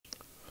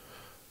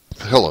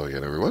Hello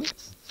again, everyone.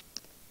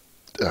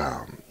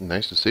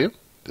 Nice to see you.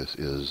 This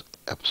is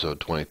episode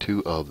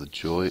 22 of The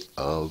Joy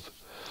of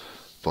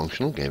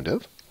Functional Game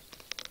Dev.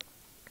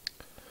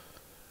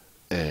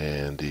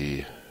 And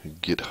the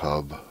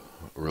GitHub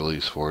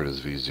release for it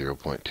is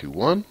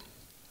v0.21.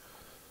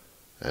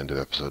 End of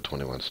episode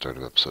 21, start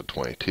of episode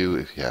 22,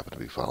 if you happen to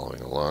be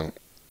following along.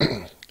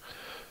 And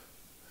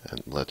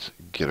let's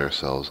get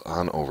ourselves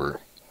on over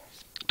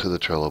to the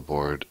Trello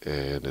board,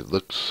 and it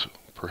looks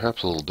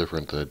perhaps a little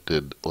different than it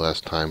did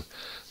last time.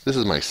 This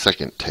is my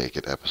second take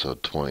at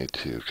episode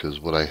 22, because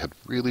what I had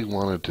really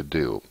wanted to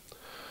do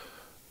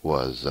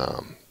was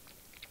to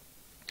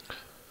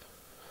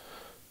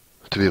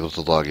be able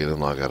to log in and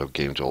log out of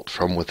GameJolt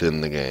from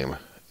within the game,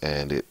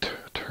 and it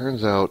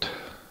turns out,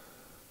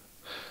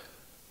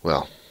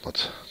 well,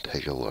 let's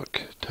take a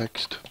look.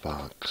 Text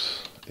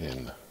box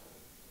in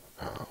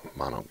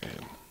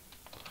MonoGame,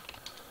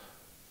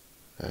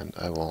 and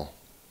I'll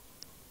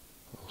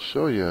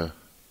show you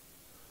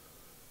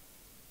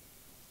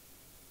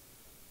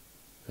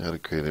how to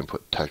create an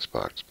input text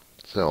box.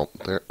 So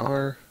there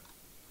are,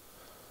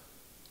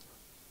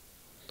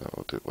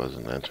 no, it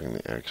wasn't answering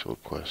the actual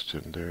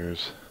question. Or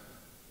is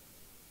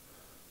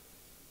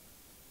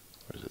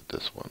it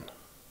this one?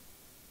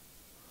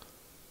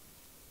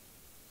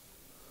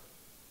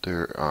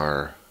 There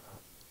are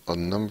a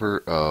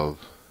number of,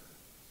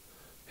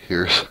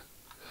 here's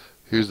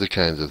the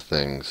kinds of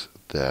things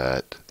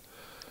that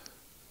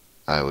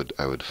I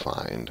would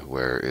find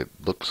where it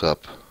looks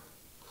up.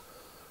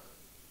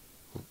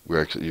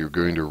 You're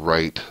going to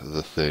write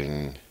the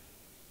thing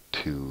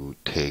to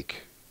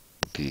take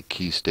the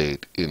key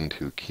state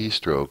into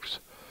keystrokes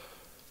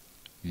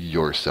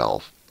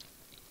yourself.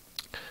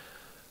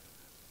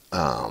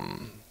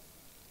 And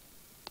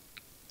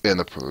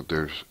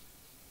there's,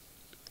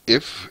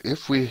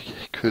 if we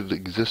could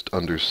exist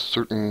under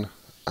certain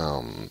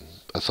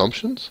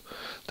assumptions,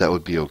 that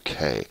would be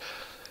okay.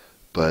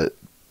 But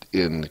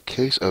in the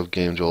case of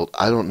GameJolt,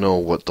 I don't know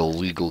what the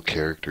legal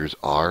characters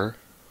are.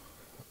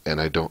 And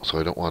I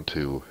don't want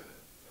to.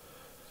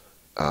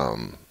 I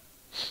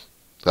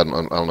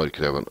don't know. You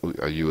could have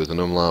a U with an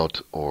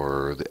umlaut,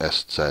 or the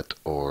S set,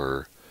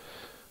 or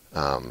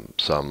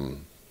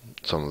some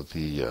of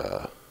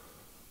the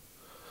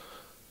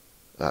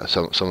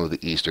some of the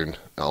Eastern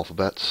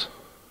alphabets,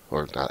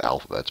 or not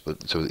alphabets,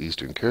 but some of the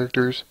Eastern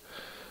characters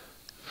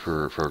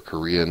for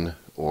Korean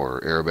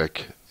or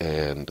Arabic.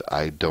 And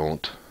I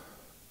don't.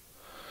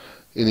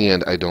 In the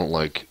end, I don't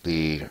like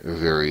the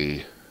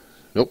very.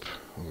 Nope.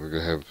 We're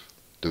going to have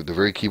the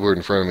very keyboard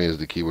in front of me is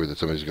the keyboard that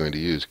somebody's going to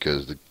use,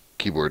 because the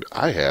keyboard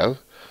I have,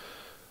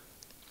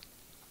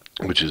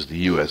 which is the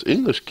US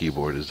English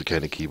keyboard, is the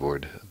kind of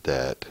keyboard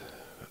that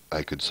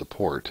I could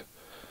support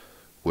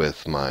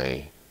with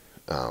my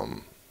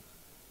login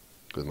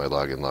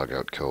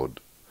logout code.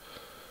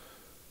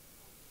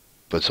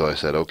 But so I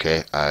said,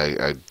 okay,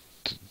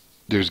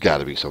 there's got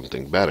to be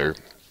something better.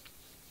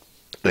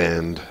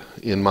 And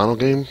in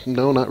MonoGame,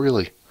 no, not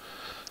really.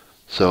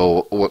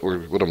 So what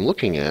I'm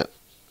looking at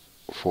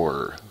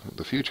for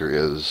the future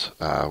is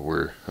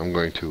this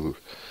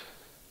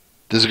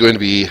is going to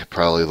be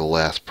probably the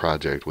last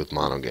project with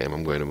MonoGame.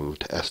 I'm going to move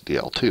to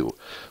SDL2.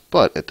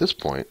 But at this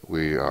point,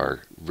 we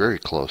are very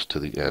close to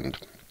the end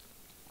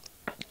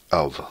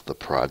of the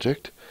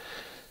project.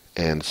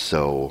 And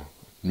so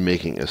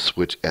making a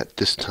switch at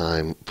this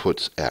time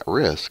puts at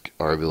risk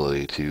our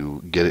ability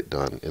to get it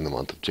done in the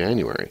month of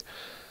January.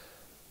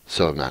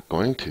 So I'm not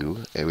going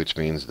to, which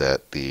means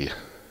that the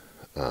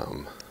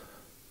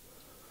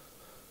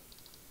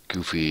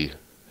goofy,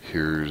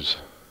 here's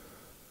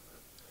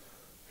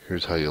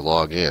how you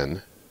log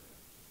in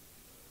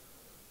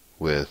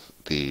with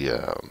the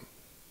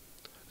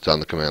it's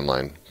on the command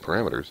line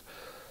parameters.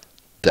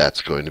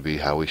 That's going to be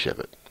how we ship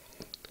it.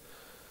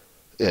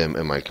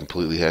 Am I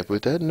completely happy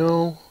with that?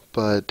 No,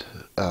 but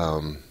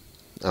I'm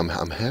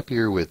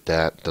happier with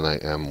that than I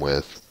am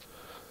with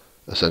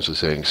essentially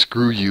saying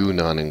screw you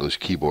non-English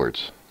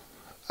keyboards.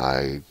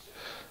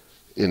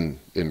 In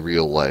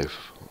real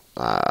life,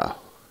 I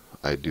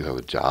do have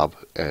a job,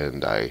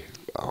 and I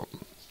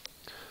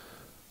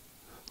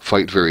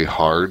fight very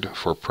hard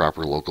for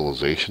proper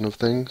localization of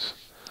things.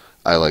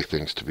 I like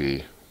things to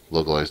be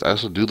localized. I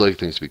also do like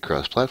things to be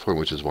cross-platform,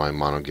 which is why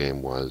MonoGame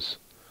was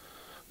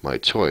my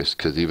choice.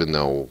 Because even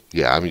though,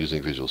 yeah, I'm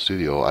using Visual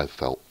Studio, I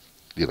felt,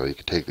 you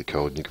could take the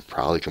code and you could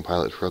probably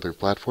compile it for other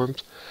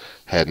platforms.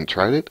 Hadn't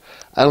tried it.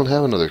 I don't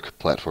have another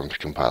platform to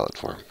compile it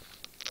for.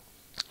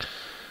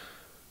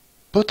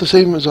 But the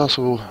same is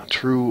also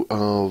true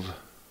of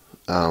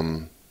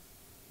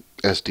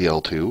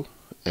SDL2,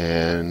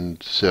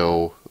 and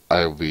so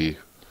I think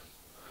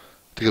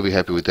I'll be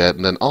happy with that.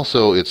 And then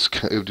also, it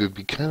would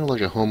be kind of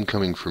like a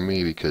homecoming for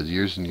me, because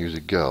years and years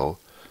ago,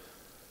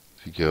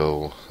 if you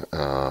go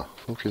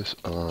focus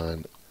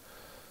on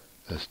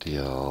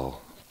SDL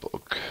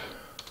book,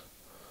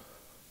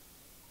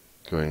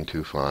 going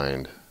to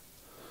find,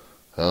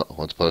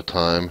 once upon a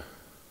time,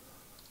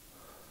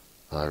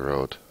 I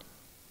wrote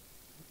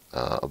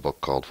a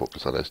book called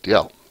Focus on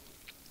SDL.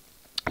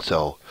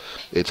 So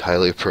it's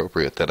highly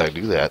appropriate that I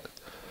do that.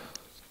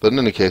 But in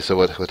any case, so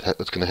what's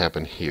going to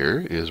happen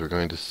here is we're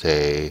going to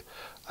say,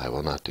 I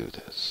will not do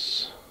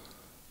this.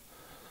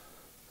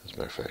 As a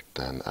matter of fact,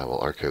 then I will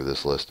archive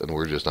this list, and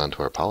we're just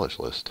onto our polish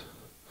list.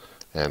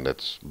 And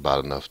it's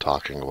about enough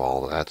talking of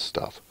all that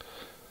stuff.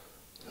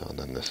 So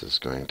then this is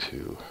we're going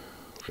to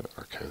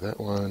archive that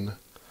one.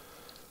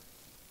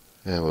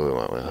 And what we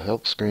want,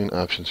 help screen,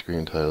 option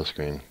screen, title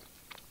screen,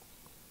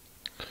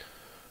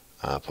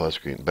 pause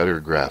screen, better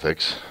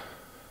graphics.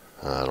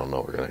 I don't know,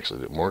 we're going to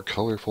actually do more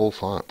colorful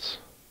fonts.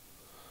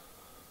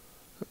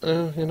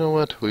 You know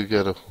what? We've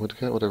got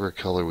whatever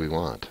color we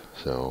want.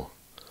 So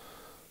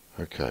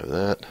archive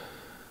that.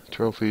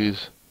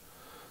 Trophies.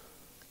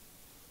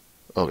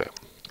 Okay,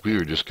 we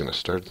are just going to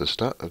start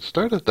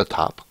at the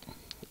top,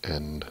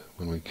 and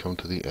when we come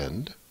to the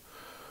end,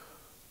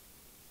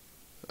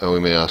 we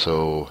may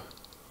also,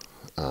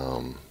 you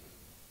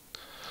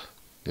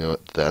know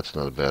what? That's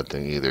not a bad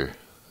thing either.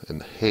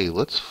 And hey,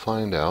 let's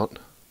find out.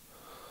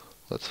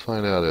 Let's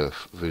find out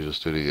if Visual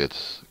Studio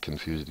gets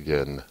confused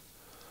again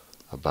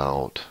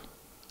about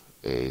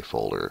a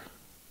folder.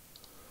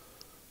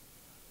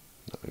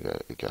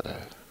 We got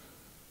a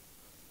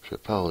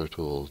Ship Power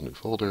Tools, new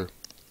folder.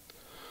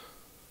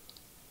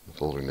 The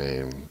folder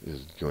name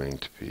is going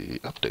to be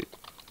update.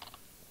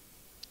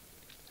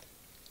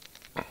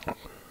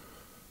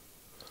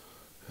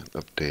 And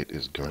update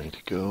is going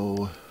to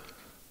go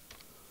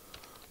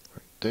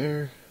right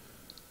there.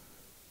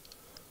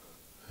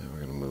 And we're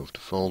going to move to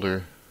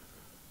folder.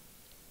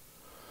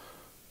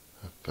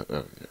 I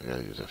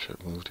gotta use F#,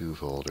 move to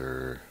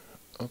folder,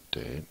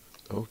 update,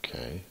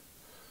 okay.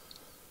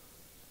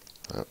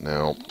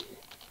 Now,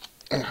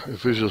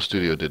 if Visual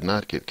Studio did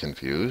not get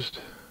confused,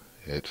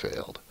 it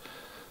failed.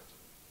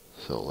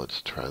 So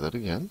let's try that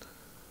again.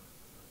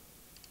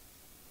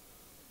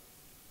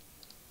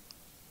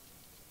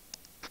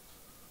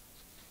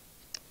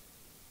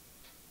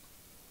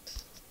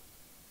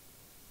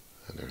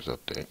 And there's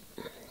update.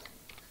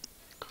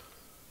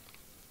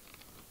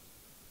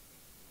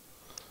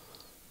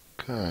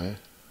 Okay,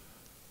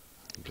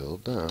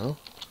 build now.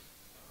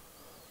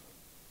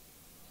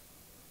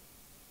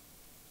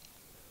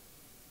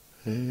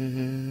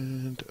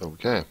 And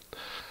okay,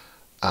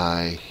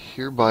 I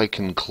hereby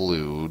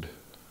conclude.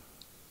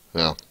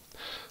 Well,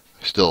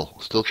 I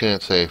still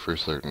can't say for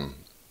certain.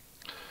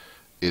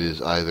 It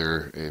is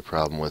either a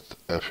problem with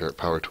F#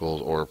 Power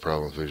Tools or a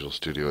problem with Visual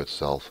Studio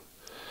itself.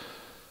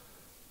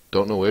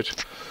 Don't know which.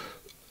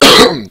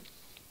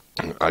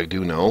 I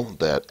do know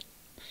that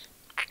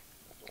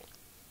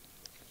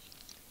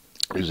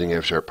using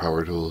F#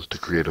 Power Tools to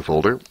create a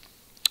folder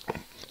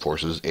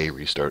forces a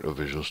restart of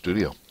Visual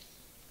Studio.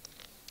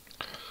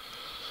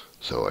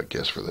 So I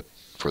guess I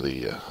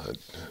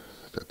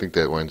think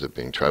that winds up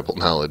being tribal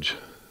knowledge.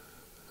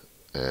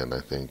 And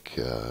I think,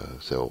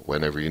 so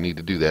whenever you need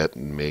to do that,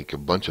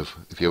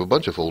 if you have a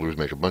bunch of folders,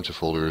 make a bunch of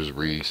folders,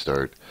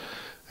 restart,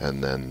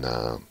 and then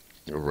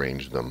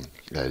arrange them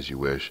as you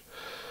wish.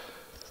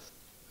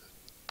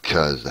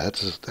 Because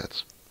it's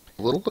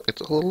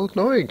a little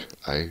annoying.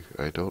 I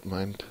don't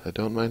mind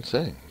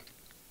saying.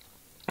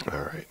 All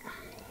right.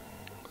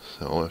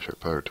 So F#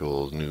 Power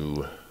Tools,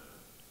 new,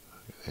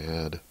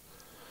 add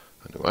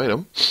a new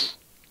item,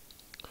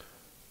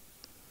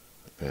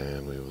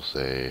 and we will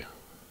say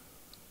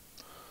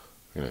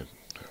we're going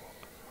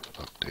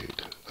to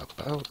update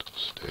about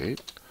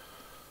state,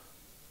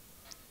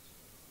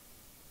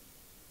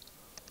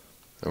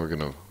 and we're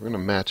going to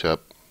match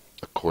up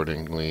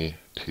accordingly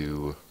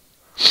to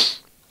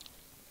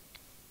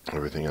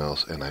everything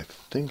else. And I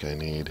think I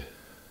need,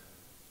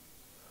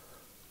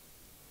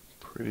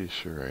 pretty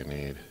sure I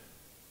need,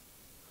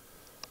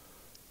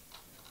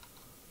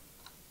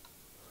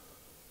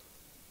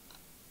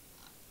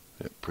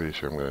 pretty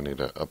sure I'm going to need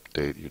an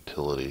update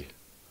utility.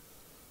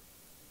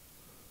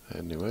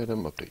 Add new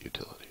item, update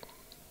utility.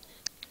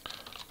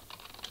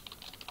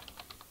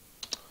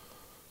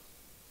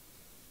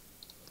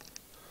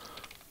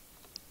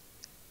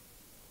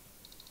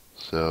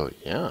 So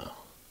yeah,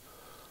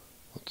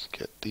 let's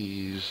get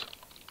these.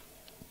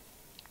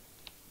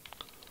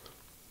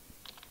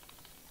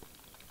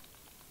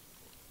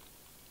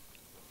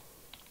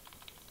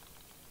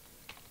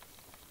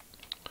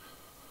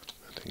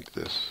 I think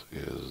this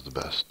is the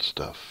best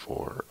stuff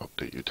for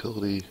update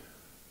utility.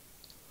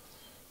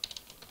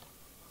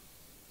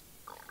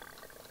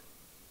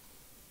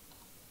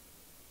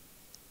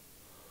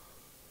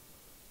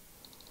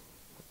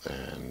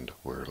 And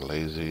we're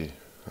lazy.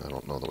 I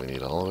don't know that we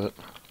need all of it,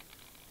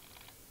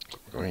 but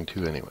we're going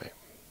to anyway.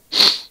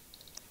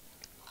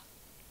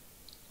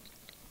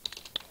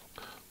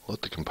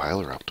 Let the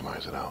compiler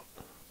optimize it out.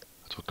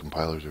 That's what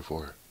compilers are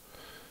for.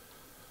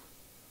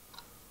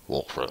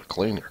 Well, for the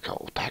cleaner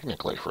code.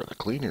 Technically for the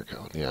cleaner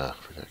code. Yeah,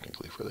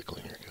 technically for the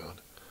cleaner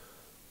code.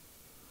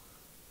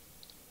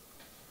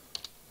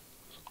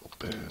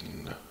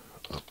 Open,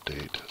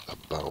 update,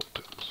 about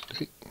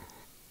state.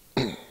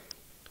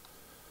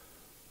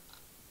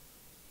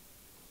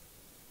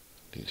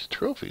 These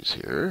trophies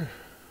here.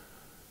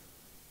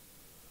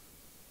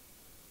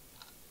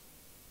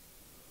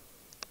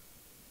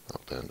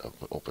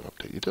 Open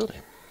update utility.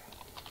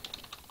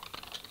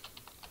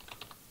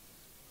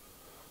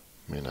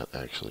 May not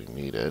actually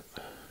need it.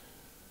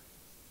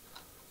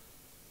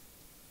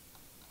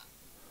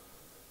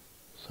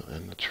 So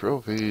in the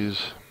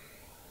trophies,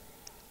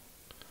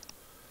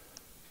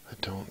 I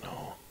don't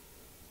know.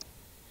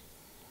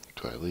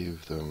 Do I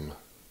leave them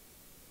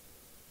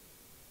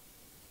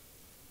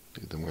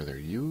where they're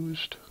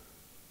used?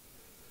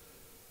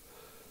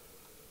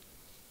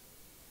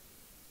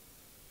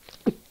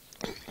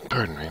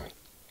 Pardon me.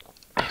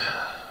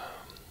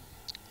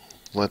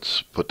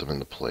 Let's put them in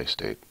the play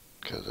state,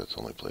 because that's the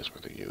only place where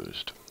they're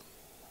used.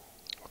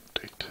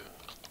 Update.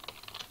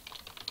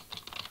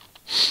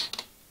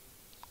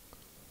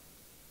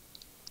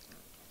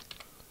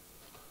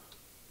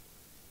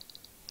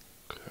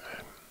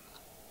 Okay.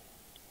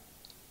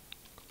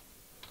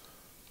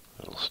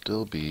 It'll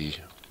still be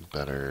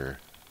better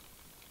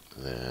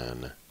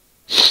than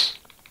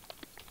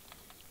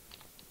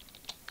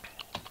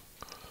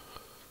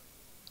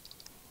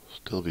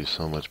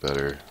so much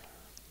better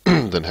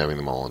than having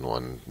them all in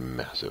one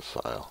massive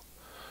file.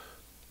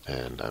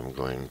 And I'm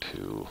going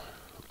to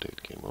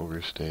update game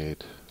over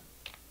state.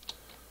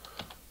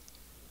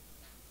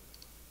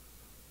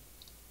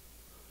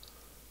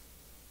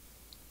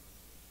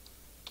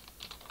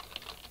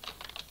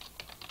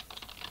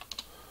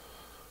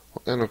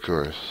 And of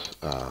course,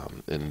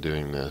 in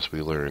doing this,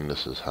 we learned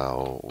this is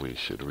how we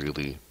should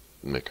really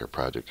make our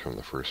project from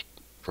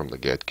the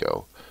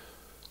get-go.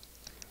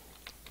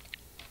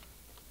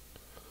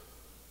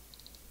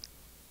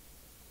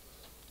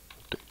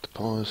 Update the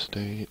pause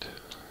state.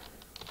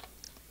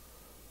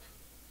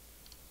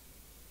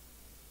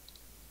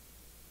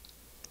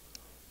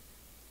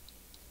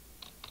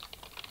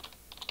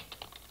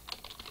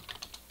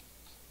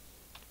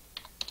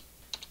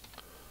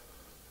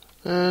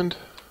 And,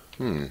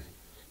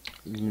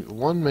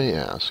 one may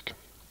ask,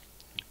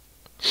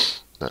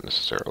 not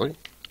necessarily,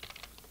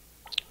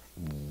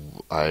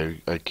 I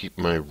keep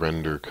my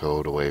render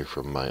code away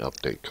from my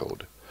update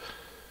code.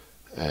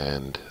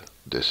 And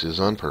this is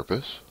on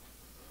purpose.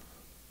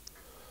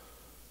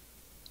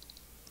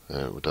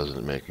 It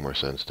doesn't make more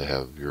sense to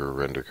have your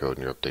render code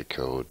and your update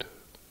code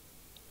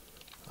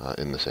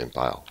in the same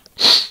file.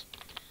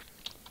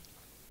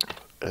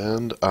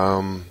 And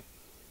I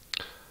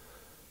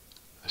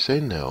say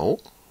no.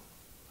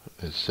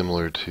 It's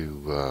similar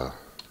to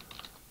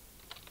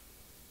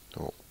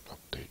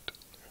update.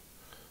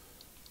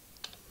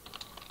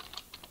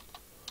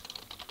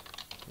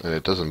 And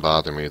it doesn't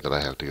bother me that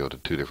I have to go to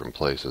two different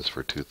places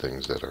for two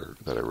things that are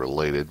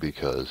related,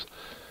 because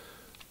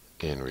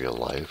in real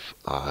life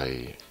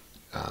I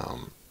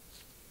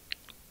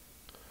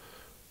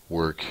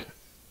work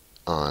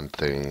on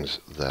things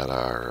that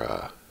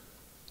are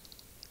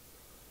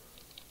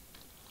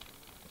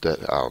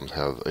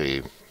have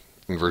a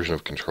inversion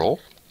of control.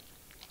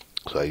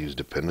 So I use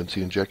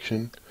dependency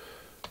injection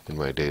in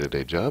my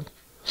day-to-day job.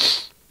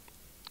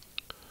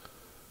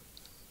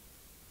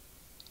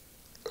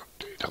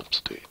 Update help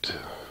state.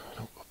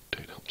 No,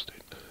 update help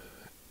state.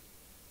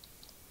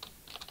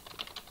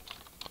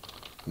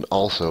 And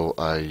also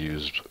I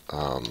used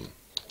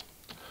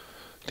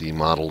the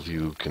model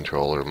view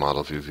controller,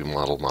 model view,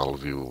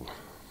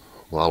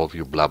 model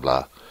view, blah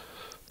blah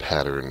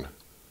pattern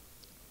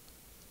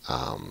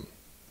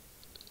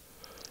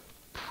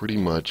pretty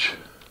much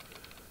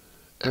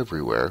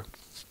everywhere,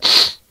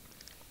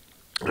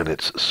 and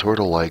it's sort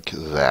of like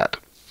that.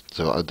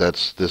 So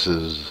this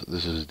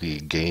is the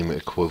game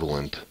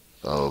equivalent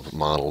of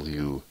model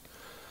view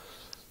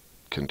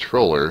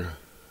controller,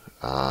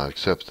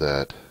 except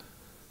that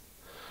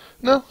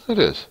no, it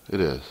is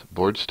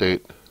board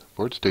state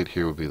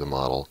here would be the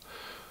model,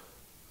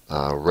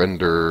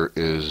 render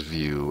is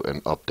view,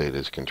 and update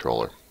is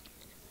controller.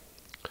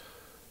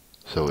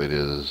 So it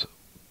is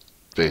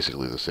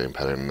basically the same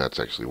pattern, and that's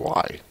actually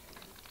why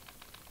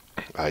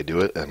I do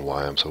it and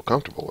why I'm so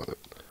comfortable with it.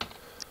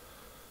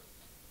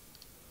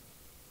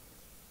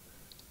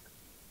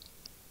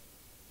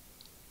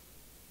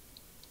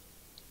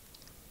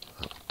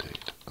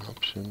 Update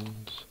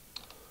options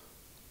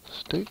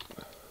state.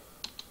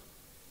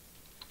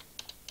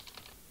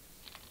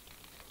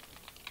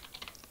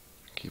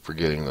 Keep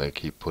forgetting that I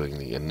keep putting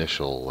the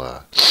initial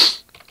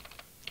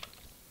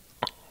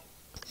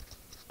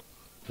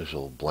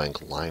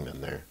blank line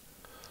in there.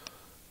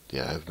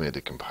 Yeah, I've made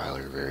the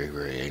compiler very,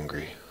 very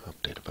angry.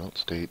 Update about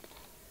state.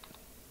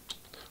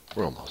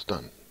 We're almost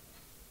done.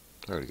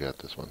 I already got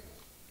this one.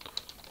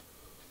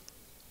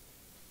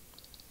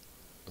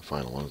 The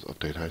final one is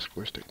update high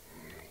score state.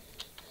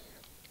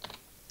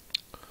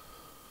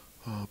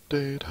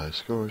 Update high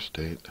score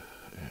state.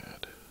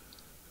 Add.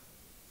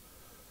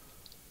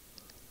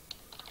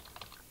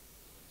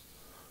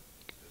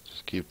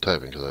 Just keep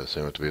typing because I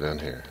assume it to be down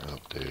here.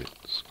 Update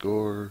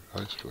score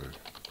high score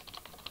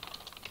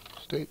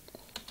state.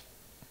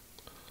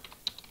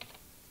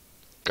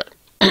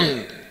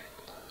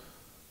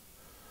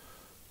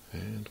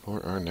 And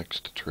for our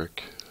next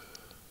trick,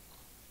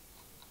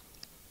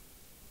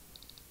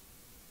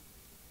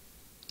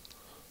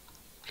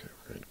 okay,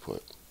 we're going to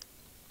put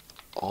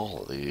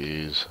all of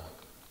these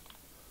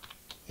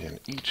in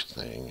each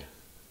thing.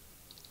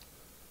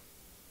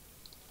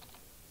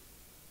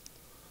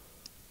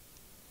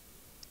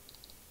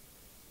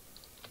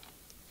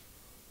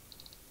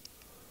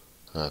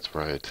 That's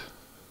right.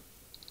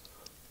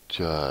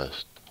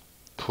 Just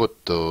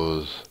put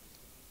those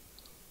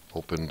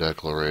open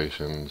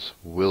declarations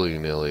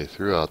willy-nilly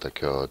throughout the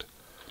code.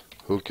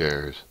 Who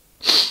cares?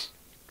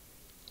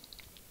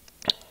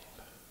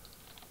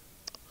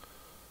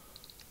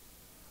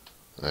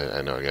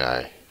 I know a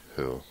guy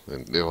who,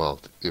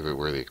 well, if it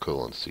were the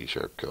equivalent C#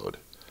 code,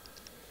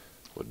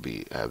 would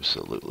be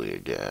absolutely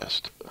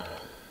aghast.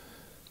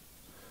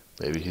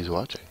 Maybe he's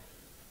watching.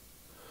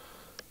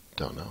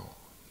 Don't know.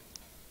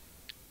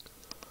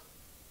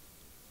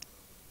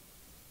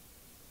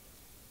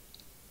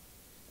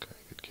 Okay,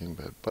 good game,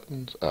 bad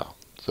buttons. Oh,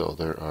 so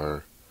there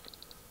are,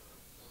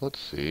 let's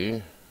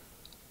see.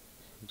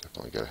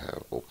 Definitely gotta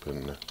have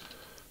open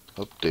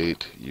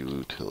update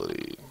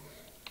utility.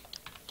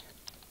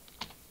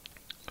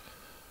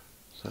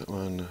 Is that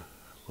one?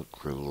 Look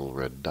for the little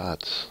red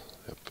dots.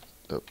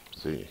 Yep,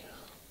 see.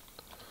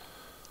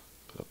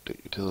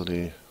 Update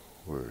utility.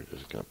 We're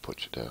just gonna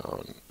put you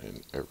down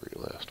in every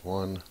last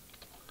one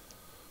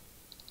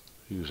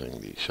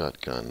using the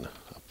shotgun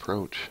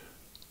approach.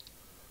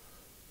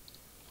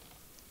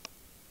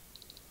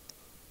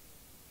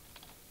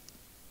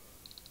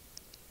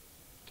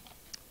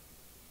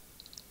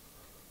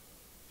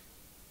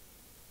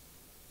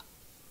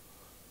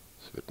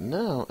 But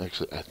now,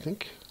 actually, I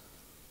think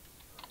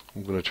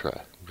I'm going to try.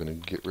 I'm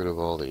going to get rid of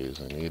all these.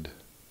 I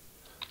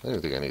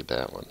don't think I need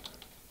that one.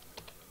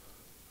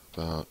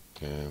 About,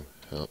 game,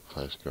 help,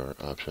 high score,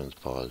 options,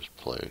 pause,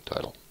 play,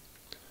 title.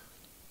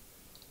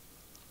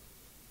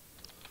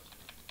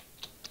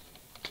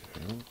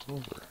 Game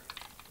over.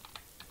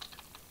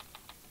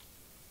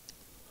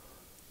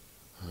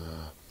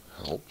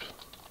 Help,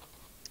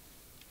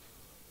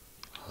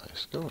 high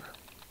score.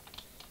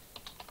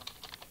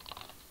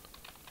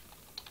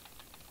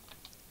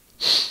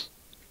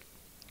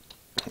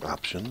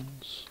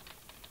 Options,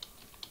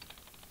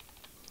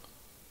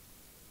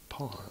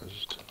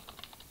 paused,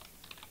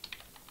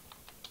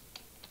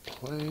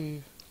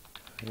 play,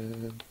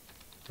 and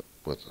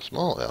with a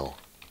small L,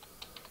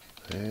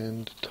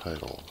 and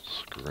title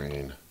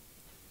screen.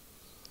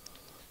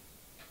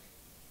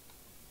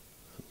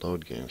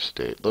 Load game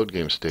state. Load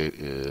game state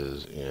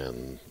is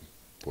in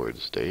void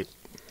state.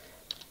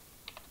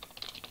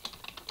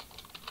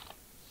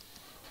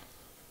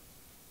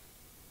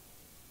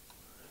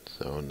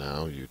 So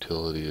now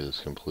utility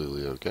is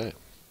completely okay.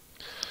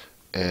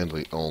 And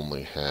we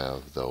only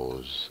have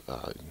those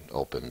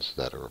opens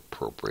that are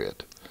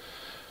appropriate.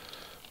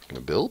 I'm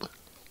going to build.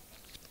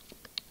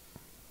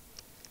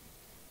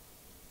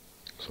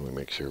 So we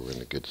make sure we're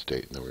in a good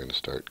state. And then we're going to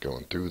start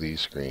going through these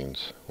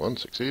screens. One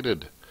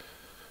succeeded.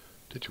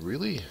 Did you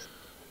really?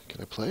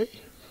 Can I play?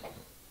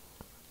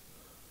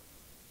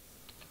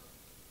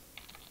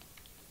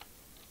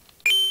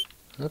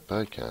 Yep,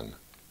 I can.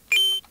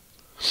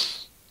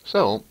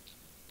 So,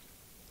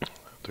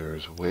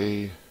 there's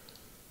way...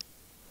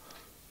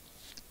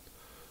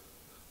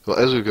 Well,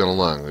 as we've gone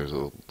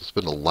along,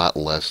 spend a lot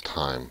less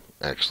time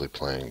actually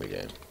playing the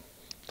game.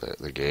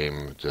 The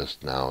game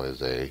just now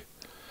is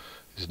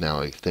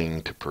now a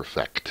thing to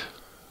perfect,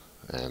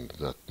 and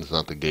it's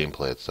not the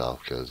gameplay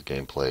itself, because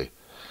gameplay,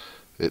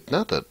 it's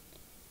not that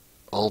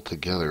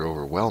altogether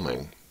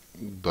overwhelming,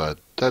 but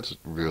that's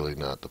really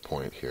not the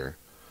point here.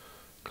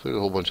 There's a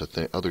whole bunch of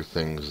other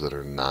things that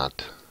are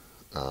not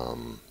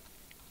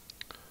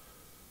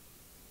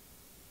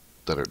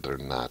that are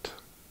not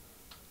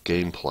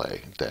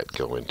gameplay that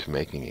go into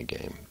making a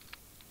game,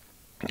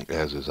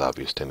 as is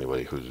obvious to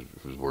anybody who's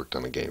worked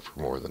on a game for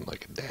more than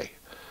like a day.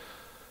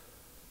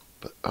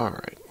 But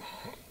alright.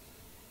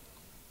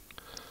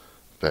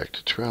 Back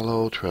to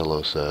Trello.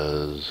 Trello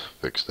says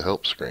fix the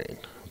help screen.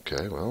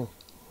 Okay, well,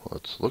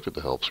 let's look at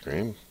the help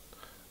screen.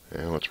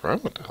 And what's wrong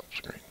with the help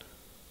screen?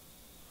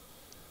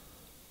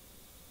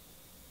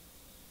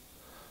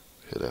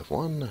 Hit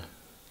F1.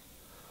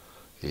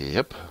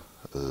 Yep,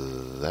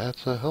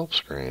 that's a help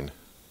screen.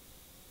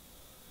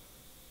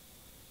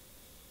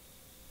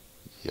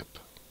 Yep.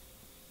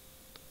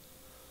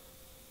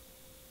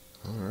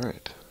 All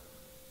right.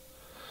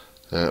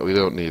 We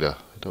don't need a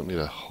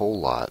whole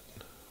lot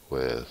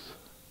with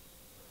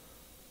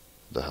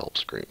the help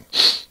screen.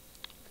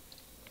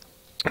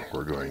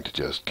 We're going to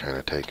just kind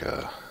of take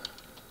a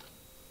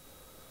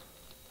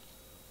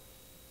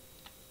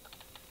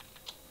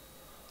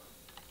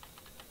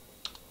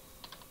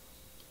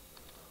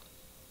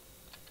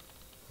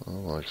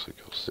I'll actually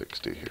go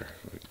 60 here.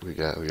 We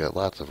got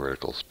lots of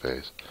vertical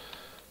space.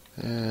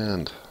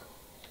 And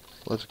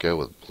let's go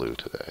with blue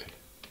today.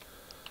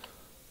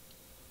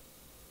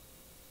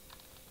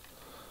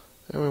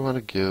 And we want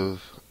to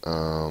give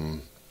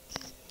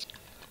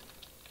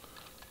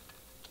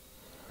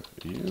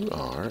you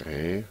are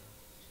a,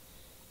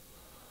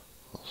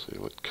 let's see,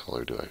 what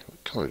color do I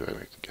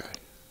make the guy?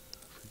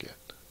 I forget.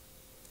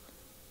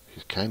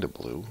 He's kind of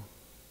blue.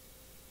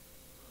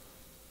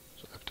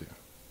 So I have to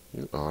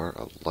You are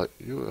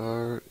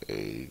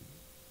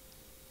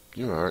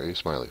a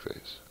smiley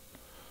face.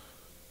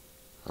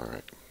 All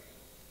right.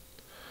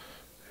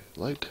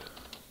 Light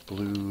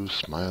blue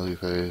smiley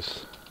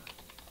face.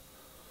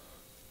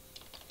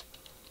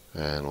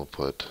 And we'll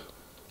put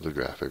the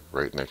graphic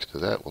right next to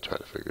that. We'll try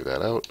to figure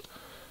that out.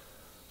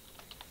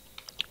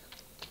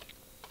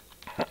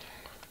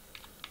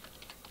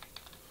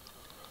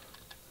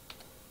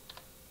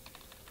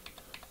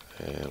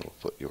 And we'll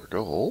put your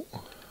goal.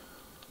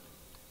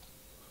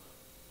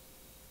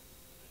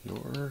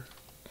 Your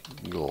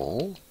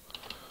goal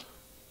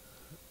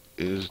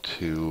is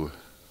to,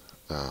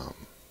 well,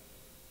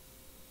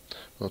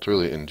 to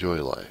really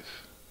enjoy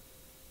life.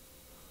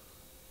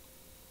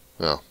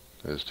 Well,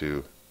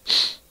 the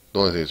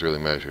only thing that's really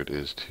measured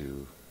is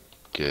to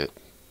get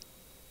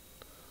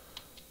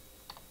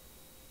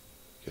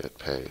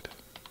paid.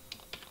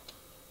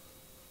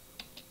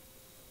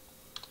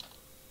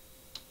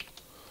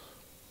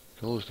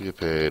 Goal is to get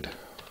paid.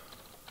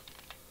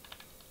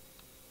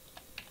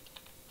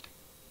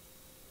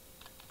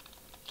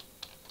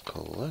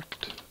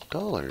 Collect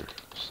dollar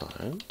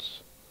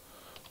signs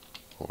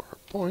or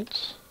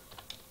points.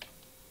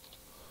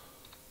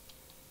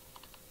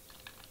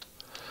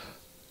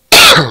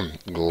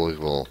 Goal is,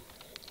 we'll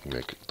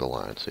make the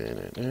line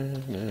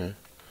saying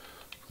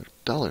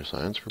dollar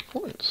signs for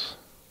points.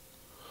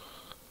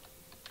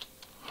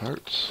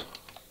 Hearts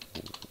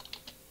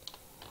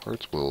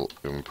will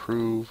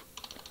improve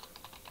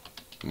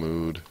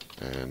mood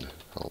and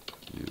help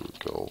you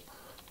go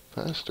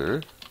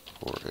faster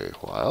for a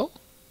while.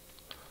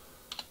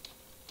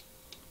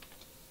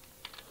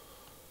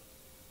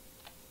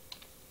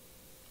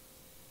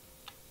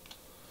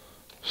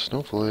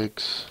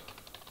 Snowflakes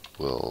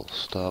will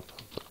stop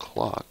the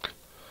clock,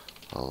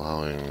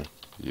 allowing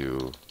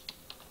you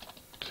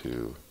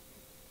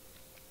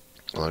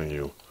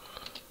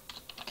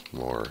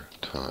more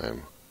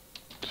time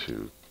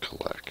to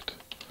collect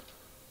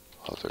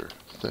other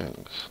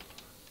things.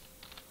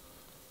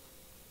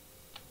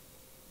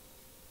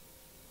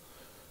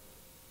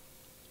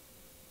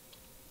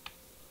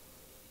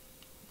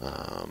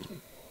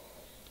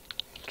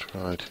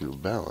 Try to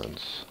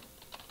balance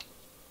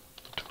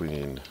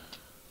between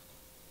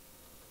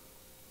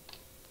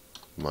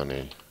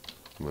money,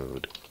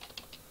 mood,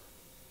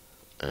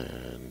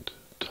 and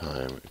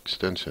time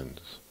extensions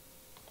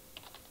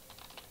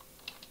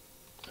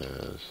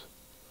as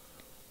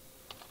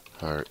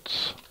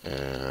hearts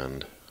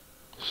and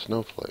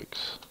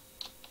snowflakes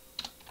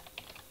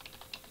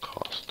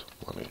cost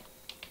money.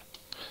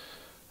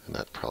 And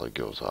that probably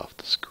goes off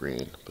the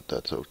screen, but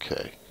that's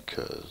okay,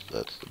 because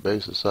that's the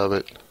basis of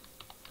it.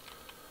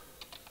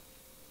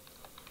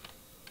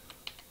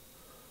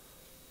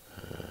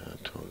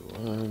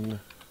 21.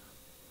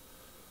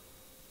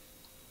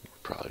 We're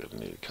probably going to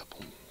need a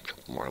couple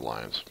more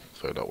lines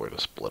so I know where to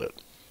split it.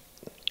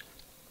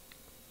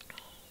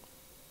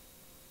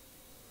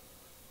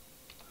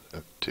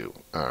 F2.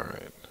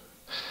 Alright.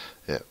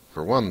 Yeah,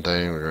 for one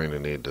thing, we're going to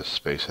need to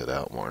space it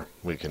out more.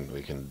 We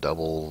can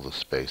double the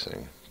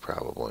spacing,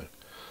 probably.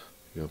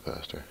 Go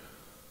faster.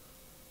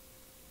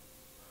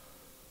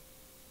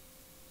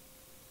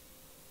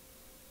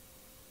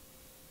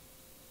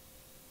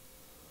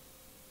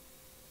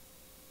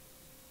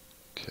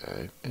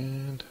 Okay,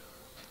 and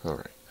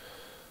alright.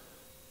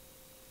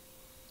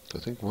 So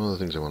I think one of the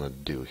things I want to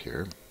do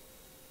here,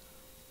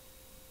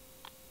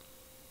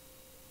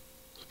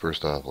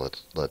 first off,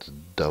 let's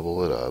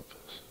double it up.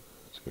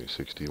 It's going to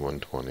be 60,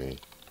 120,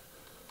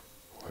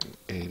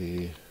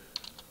 180,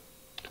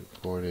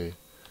 240.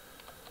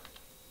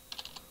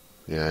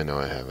 Yeah, I know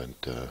I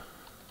haven't 300,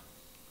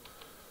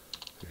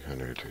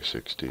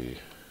 360,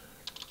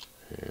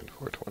 and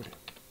 420.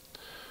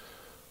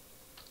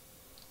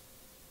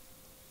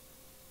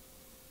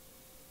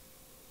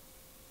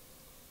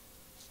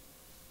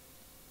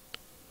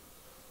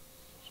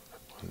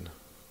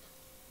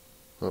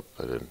 Oh,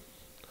 I didn't.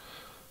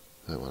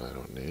 That one I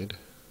don't need.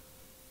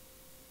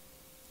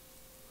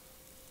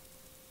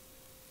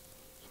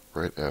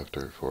 Right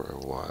after for a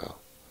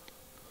while.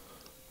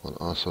 Well,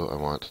 also I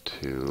want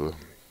to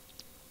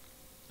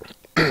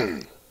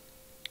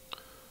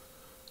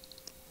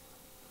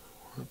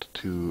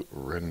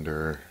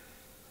render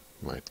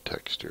my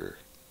texture.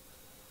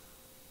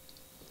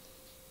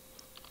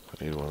 I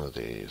need one of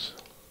these.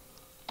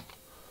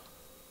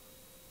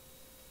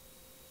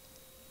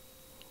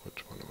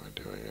 Which one am I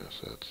doing? Yes,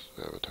 that's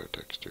avatar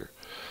texture.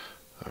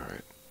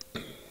 Alright.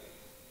 Okay,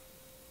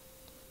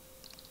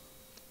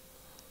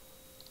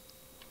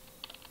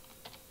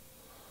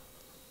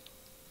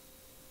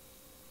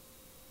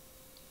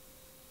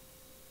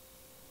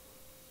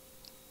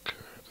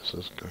 this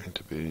is going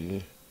to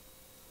be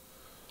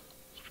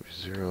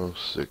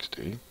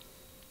 060. And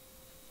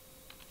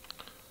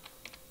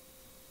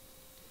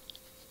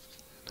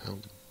how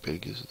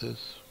big is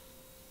this?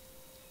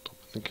 Open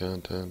the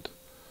content.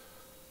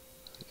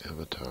 The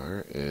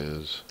avatar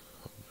is,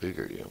 how big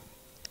are you?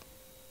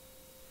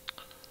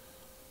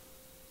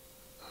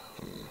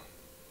 Is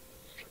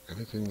there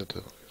anything to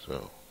tell you?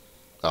 So,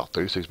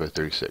 36 by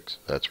 36.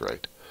 That's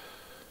right.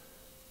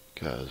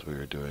 because we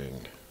were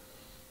doing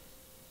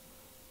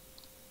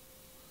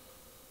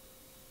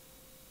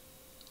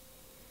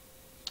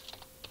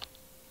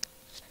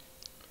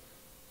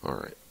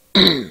alright.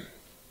 And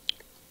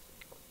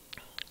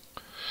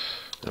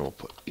we'll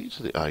put each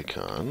of the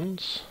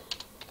icons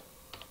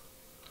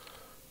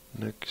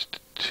next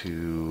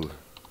to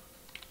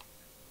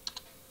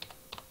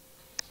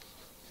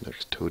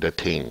the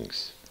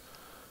things.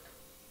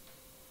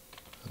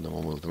 And then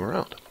we'll move them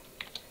around.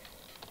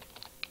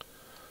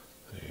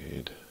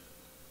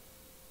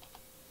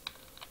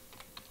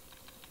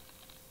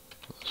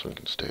 This one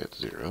can stay at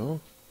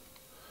 0.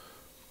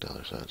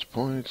 Dollar signs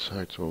points.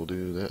 Hearts will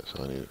do that,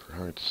 so I need it for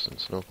hearts and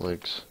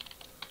snowflakes.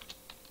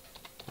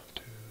 1,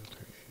 2,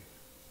 3,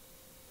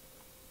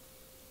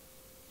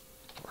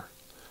 4.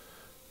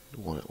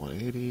 One at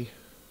 180.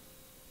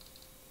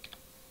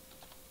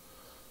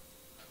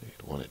 Need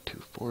one at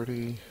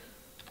 240.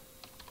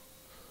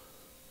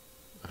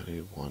 I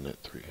need one at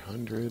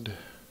 300.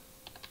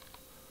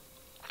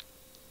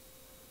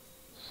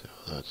 So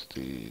that's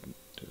the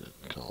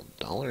called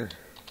dollar.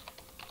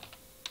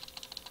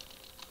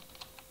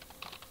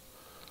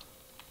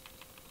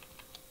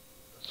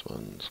 This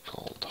one's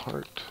called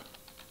heart.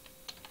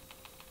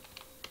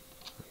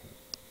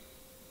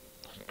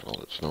 I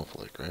called it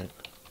snowflake, right?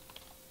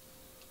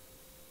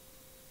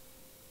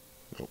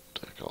 Nope,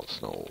 I called it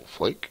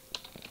snowflake.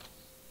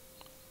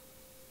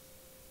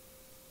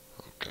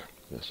 Okay,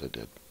 yes I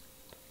did.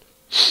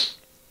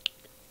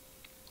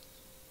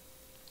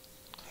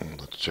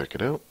 Let's check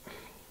it out.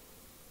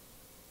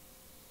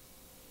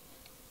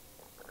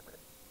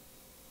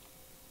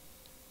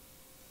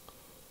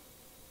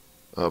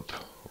 Up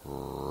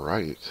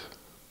right,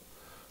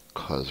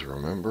 because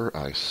remember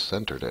I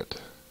centered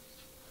it.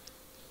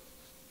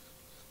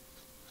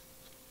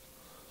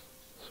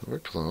 So we're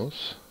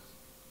close.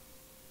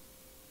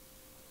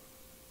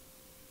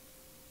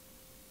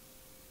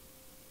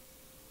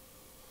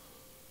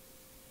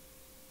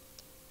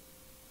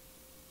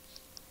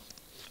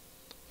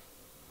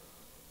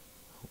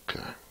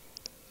 Okay,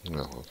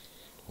 now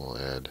we'll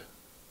add.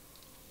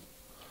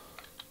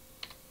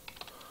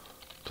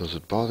 Does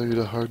it bother you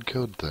to hard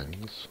code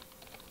things?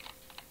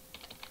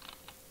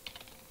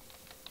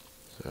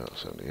 So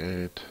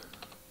 78,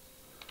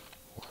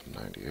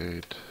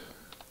 198,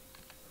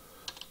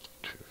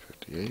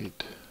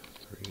 258,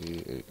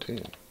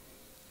 318.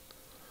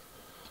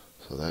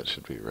 So that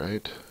should be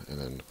right.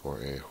 And then for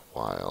a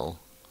while,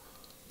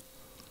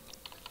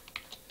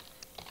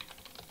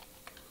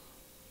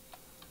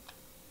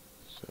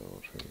 so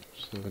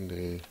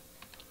 70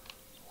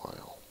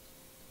 while.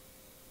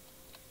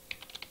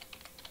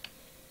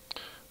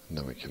 And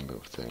then we can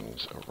move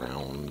things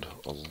around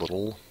a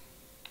little.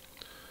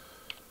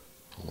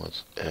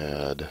 Let's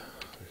add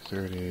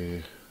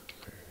 330,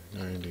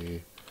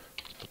 390.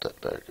 Let's put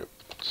that back up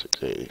at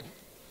 680.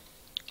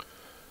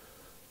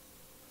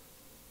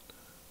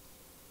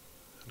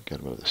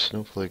 Gotta move the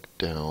snowflake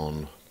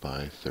down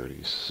by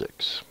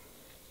 36.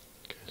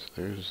 Okay, so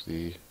there's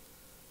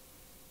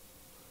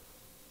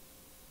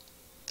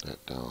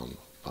that down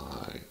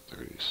by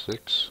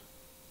 36.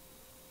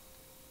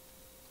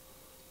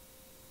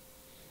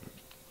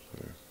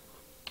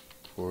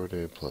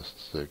 40 plus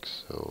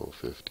 6, so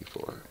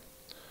 54.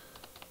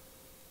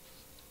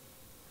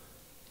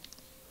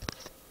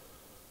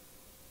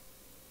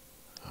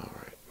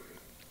 Alright.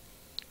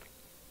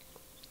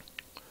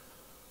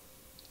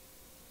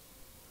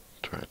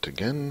 Try it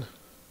again.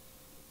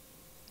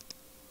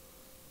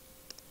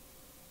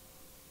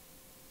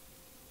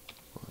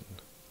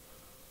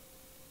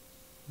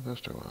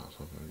 Just a while,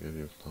 so I'm going to give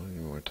you plenty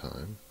more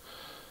time.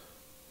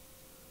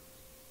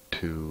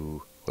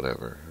 2,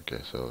 whatever.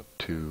 Okay, so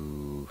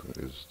 2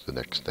 is the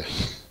next thing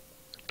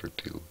after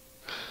 2.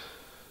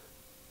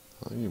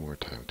 I need more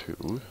time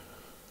to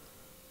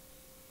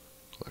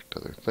collect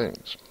other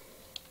things.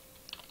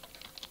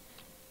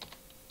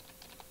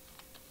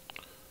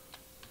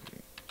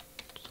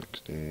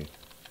 60.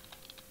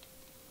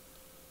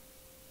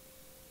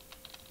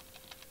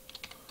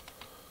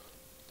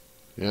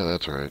 Yeah,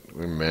 that's right.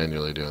 We're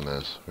manually doing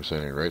this. We're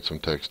saying write some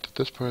text at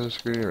this part of the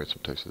screen, write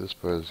some text at this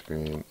part of the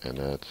screen, and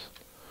that's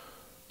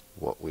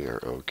what we are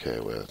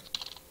okay with.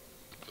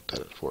 Put that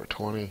at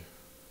 420.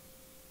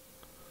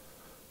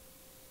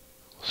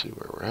 We'll see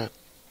where we're at.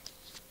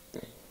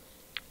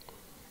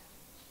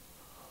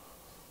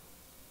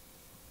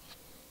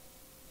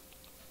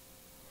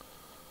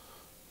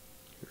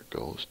 Your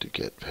goal is to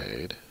get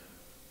paid.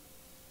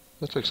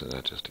 Let's fix it,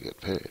 not just to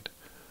get paid.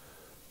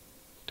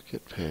 To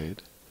get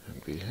paid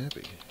and be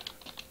happy.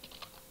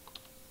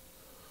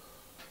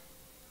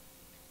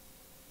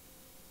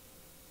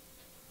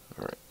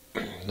 Alright,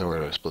 now we're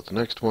going to split the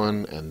next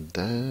one, and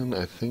then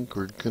I think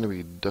we're going to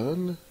be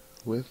done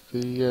with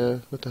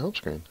the help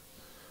screen.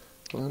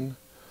 One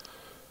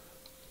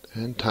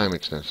and time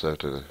extensions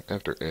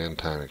after and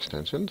time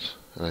extensions.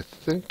 And I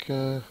think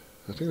I'm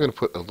going to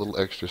put a little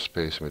extra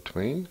space in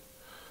between.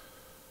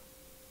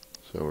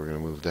 So we're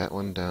going to move that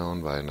one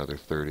down by another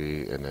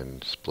 30 and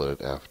then split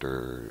it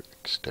after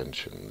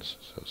extensions.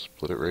 So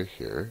split it right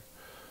here.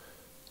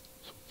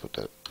 So put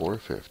that at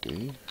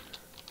 450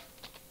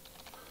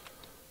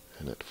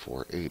 and at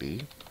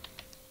 480.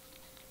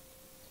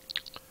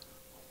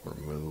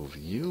 Remove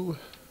you.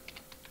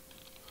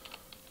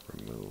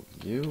 Remove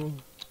you.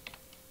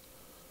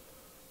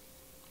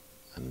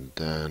 And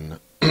then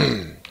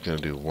gonna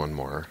do one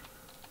more.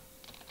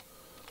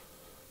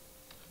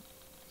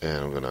 And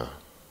I'm gonna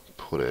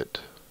put it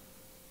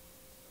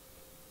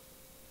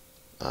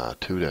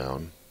 2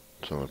 down.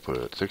 So I'm gonna put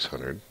it at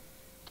 600.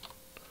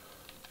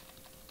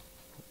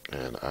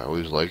 And I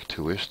always like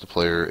to wish the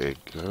player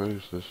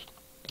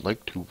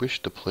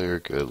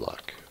good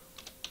luck.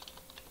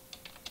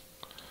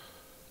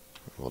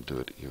 We'll do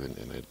it even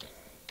in a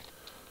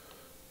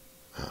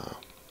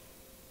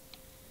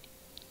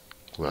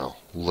well,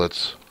 I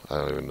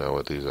don't even know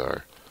what these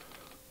are.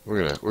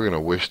 We're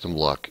gonna wish them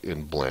luck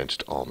in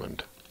blanched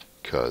almond,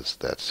 because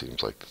that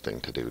seems like the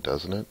thing to do,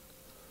 doesn't it?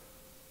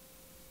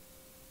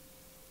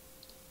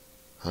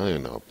 I don't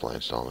even know what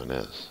blanched almond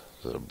is.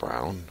 Is it a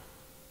brown?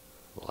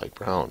 Light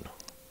brown?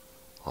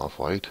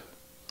 Off-white?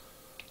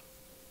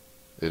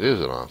 It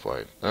is an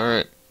off-white.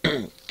 Alright.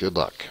 Good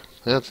luck.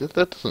 That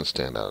doesn't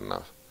stand out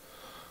enough.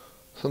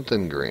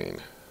 Something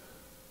green.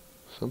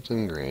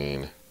 Something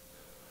green.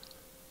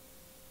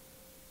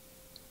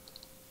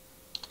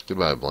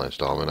 Goodbye,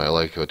 blanched almond. I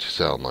like what you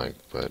sound like,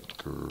 but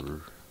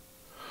real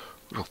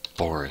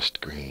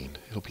forest green.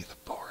 It'll be the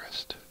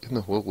forest.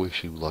 We'll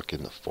wish you luck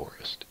in the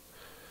forest.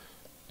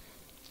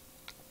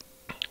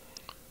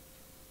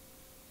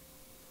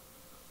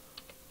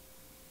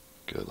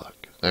 Good luck.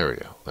 There we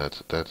go.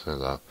 That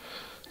says off.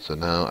 So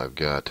now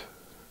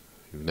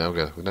we've now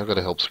got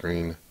a help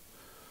screen.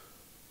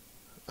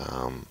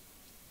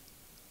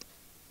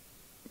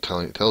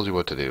 Tells you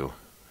what to do.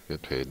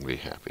 Get paid and be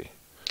happy.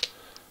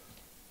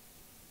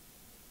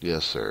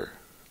 Yes, sir.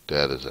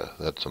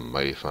 That's a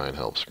mighty fine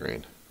help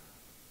screen.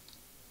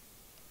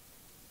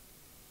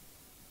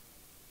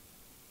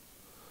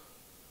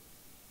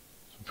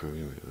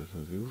 Improving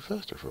it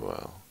faster for a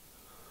while.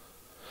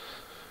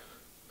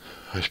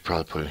 I should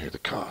probably put in here the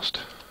cost.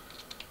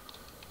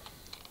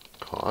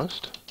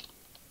 Cost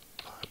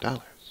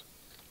 $5.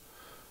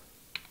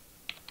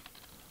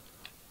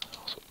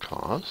 Also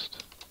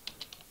cost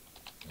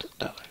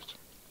 $10.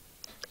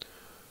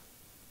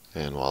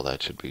 And while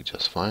that should be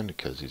just fine,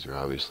 because these are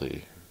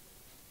obviously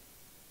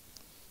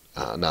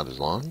not as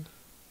long,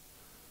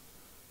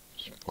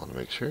 just want to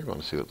make sure,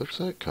 want to see what it looks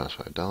like. Cost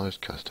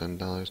 $5, cost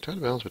 $10. Try to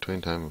balance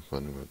between time and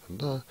fun.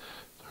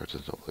 Hard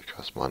to simply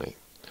cost money.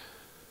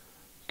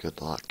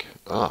 Good luck.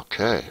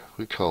 Okay,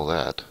 we call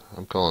that.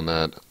 I'm calling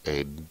that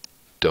a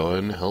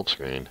done help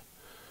screen.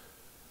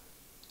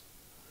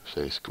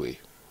 Say squee.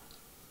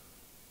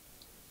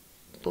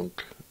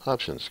 Bunk.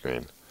 Option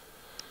screen.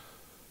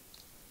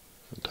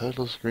 The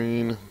title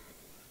screen.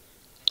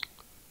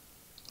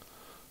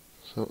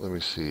 So let me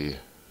see.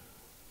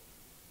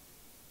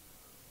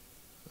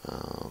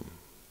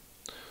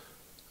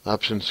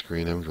 Option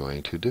screen I'm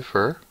going to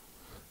defer,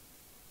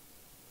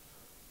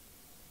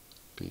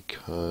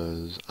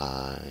 because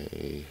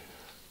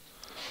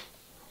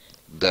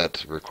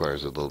that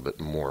requires a little bit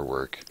more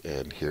work,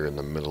 and here in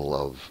the middle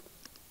of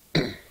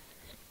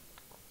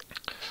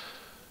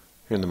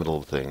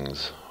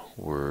things,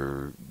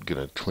 we're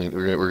gonna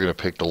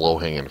pick the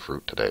low-hanging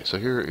fruit today. So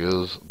here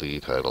is the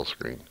title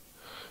screen.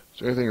 Is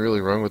there anything really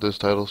wrong with this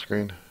title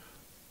screen?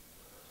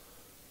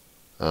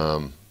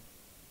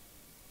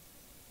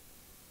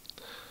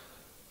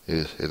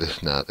 It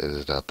is not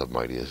the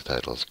mightiest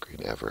title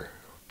screen ever.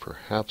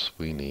 Perhaps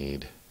we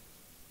need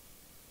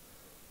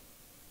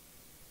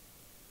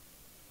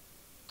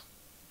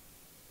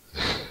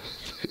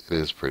it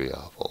is pretty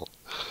awful.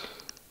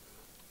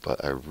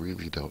 But I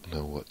really don't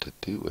know what to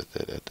do with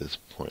it at this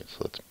point.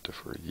 So let's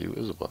defer you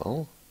as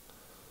well.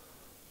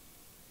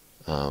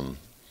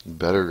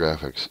 Better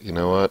graphics. You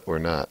know what? We're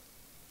not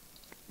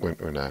going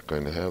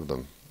to have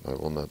them. I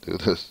will not do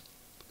this.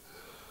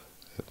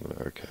 I'm going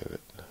to archive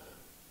it.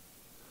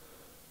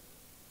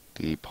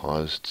 The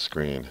paused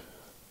screen.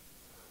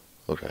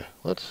 Okay,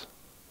 let's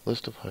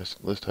list high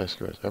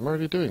scores. I'm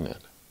already doing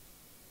that,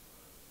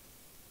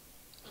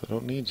 so I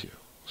don't need you.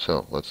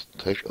 So let's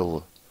take a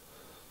look.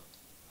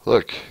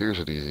 Look, here's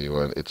an easy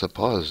one. It's a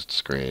paused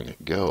screen.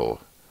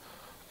 Go.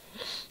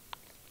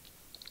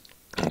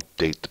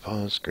 Update the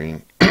pause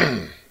screen.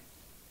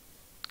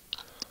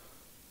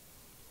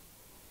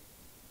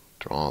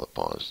 Draw the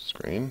paused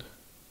screen.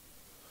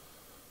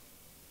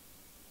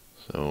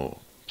 So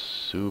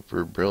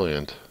super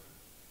brilliant.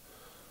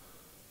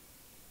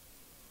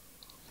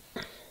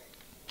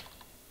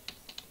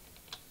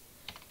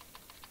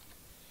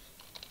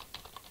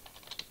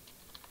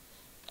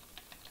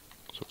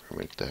 So we're going to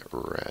make that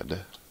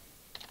red.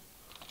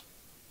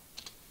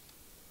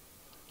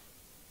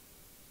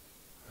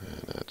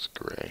 And that's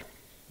gray.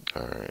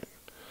 Alright.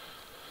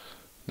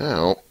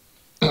 Now,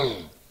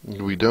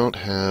 we don't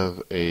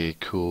have a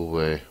cool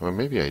way, or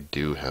maybe I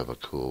do have a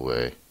cool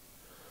way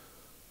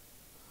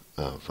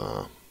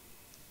of,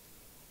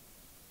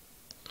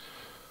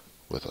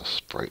 with a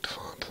sprite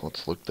font.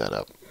 Let's look that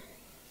up,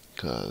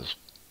 because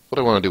what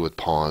I want to do with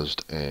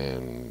paused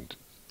and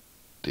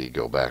the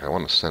go back, I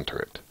want to center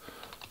it.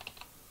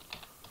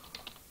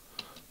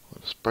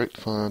 Sprite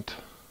font.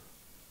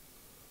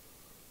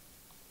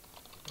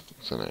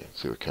 So now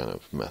see what kind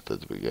of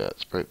methods we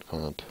got. Sprite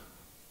font.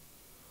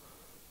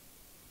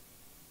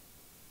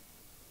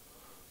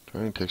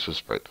 Drawing text with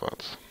sprite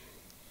fonts.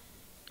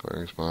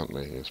 Coloring font,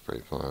 making a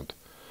sprite font.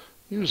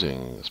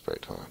 Using the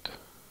sprite font.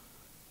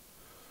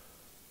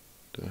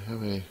 Do I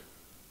have a...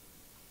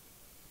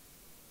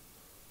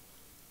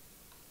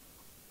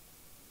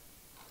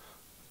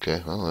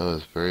 Okay, well that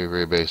was very,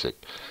 very basic.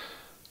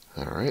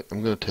 Alright,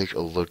 I'm going to take a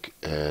look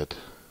at...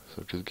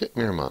 So to get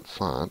Miramont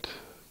font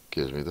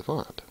gives me the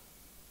font.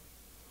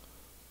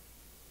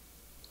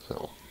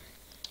 So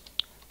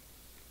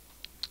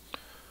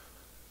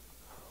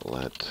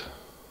let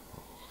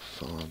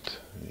font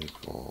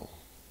equal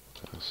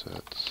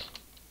assets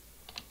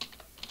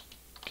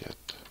get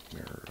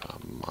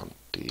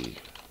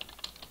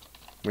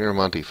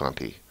Miramonte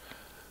fonty.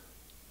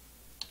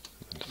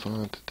 And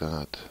font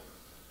dot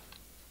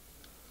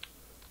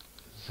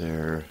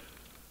their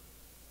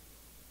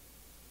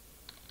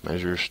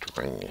measure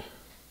string.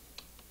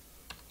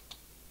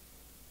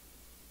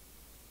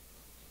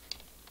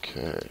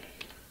 Okay.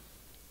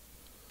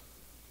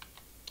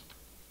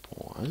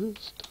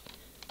 Paused.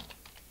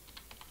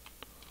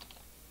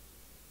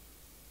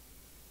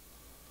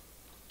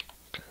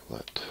 Okay,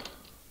 let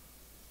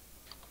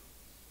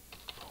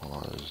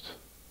paused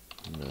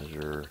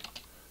measure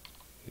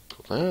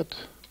equal that.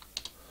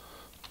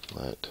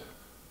 Let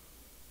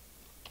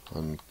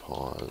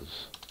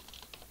unpause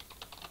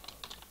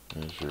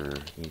measure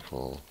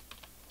equal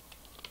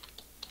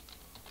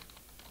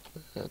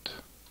that.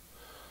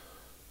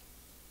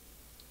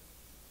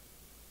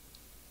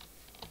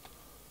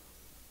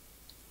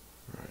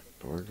 Alright,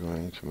 we're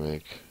going to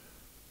make,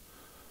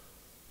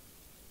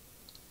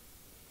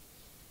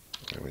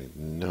 and we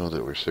know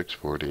that we're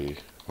 640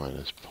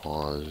 minus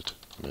paused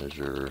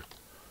measure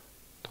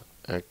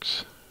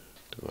x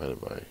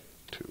divided by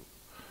 2.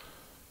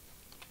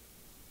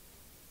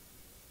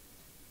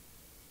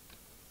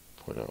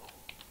 0.0.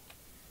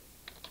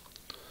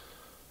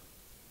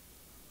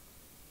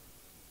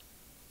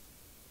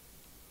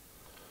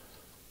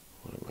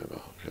 What am I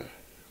about? Okay.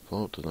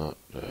 Float does not,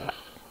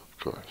 of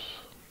course,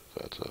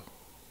 that's a...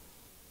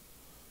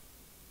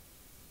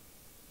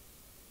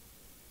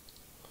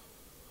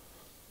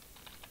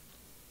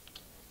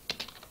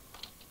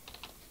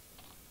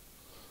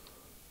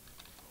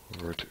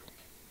 over 2.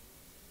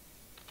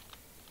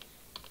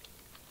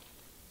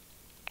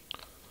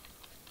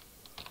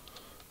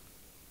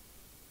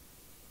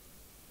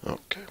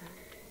 Okay.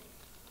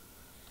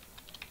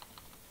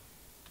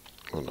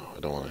 Oh no, I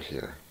don't want it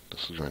here.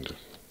 This is going to...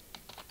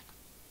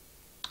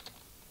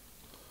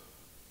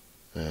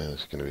 And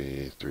it's going to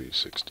be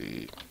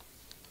 360.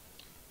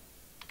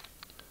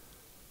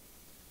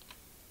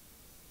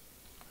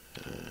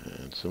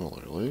 And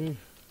similarly,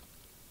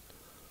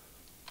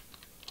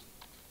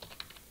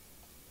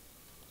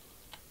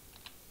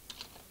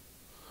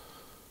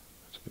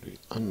 it's going to be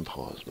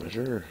unpause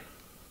measure.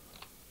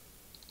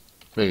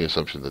 Making an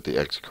assumption that the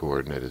x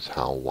coordinate is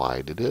how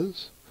wide it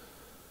is.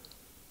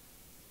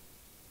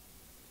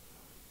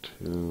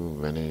 Too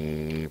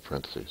many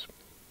parentheses.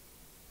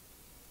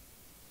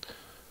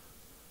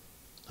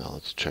 Now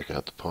let's check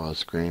out the pause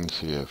screen,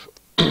 see if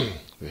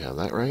we have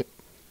that right.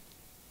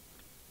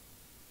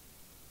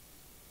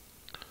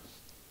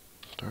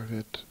 Start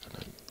it, and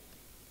then...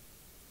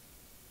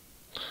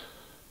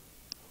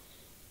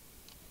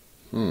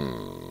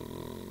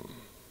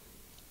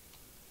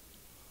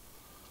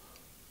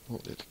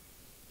 Well, it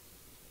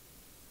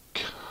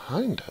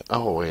kinda...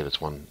 Oh, wait,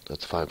 it's one...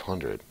 That's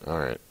 500.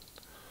 Alright.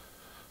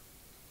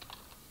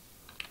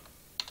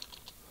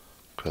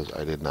 Because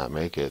I did not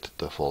make it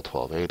the full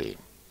 1280.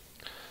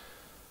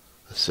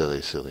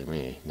 Silly, silly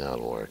me. Now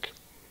it'll work.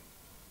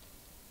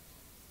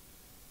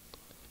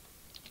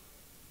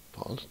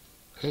 Pause.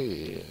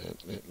 Hey.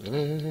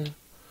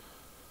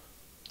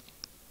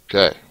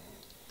 Okay.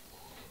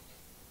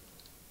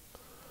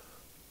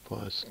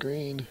 Pause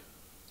screen.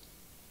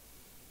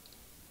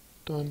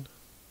 Done.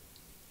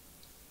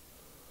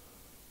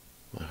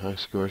 My high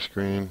score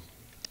screen.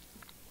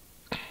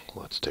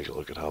 Let's take a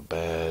look at how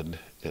bad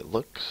it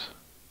looks.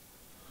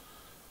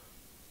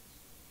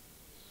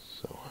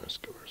 So high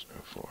scores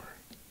are 4.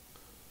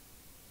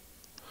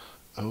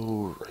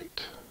 Oh,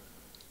 right.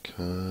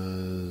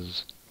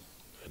 Because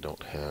I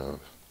don't have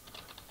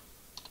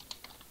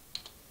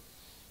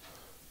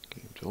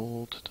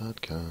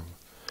GameDev.com.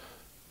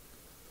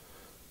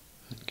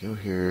 And go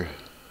here.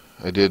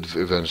 I did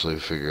eventually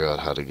figure out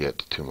how to get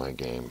to my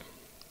game.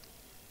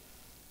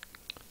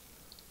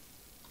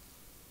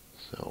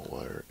 So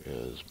where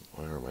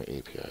are my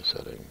API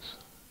settings?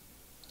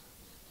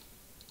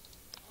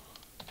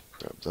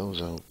 Grab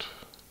those out.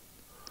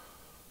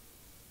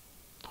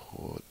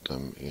 Put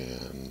them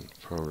in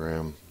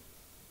program.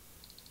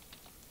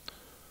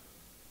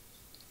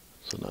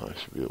 So now I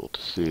should be able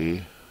to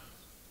see.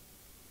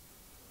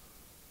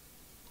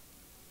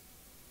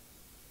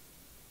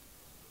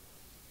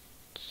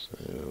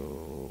 So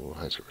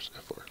high scores,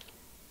 F4.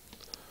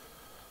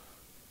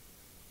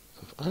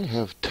 So if I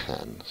have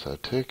 10, so I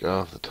take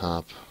off the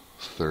top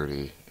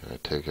 30, and I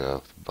take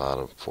off the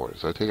bottom 40.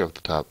 So I take off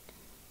the top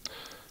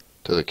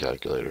to the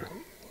calculator.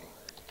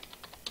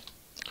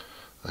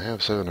 I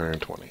have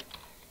 720.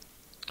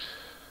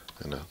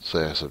 And now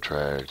say I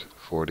subtract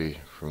 40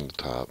 from the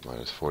top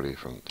minus 40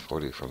 from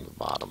the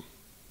bottom.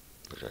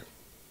 Okay.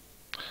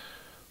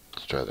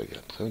 Let's try that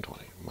again.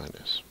 720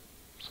 minus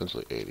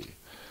essentially 80.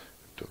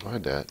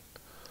 Divide that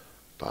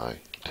by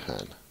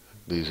 10.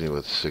 Leaves me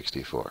with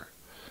 64.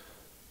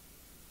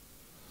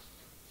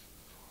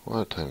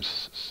 What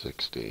times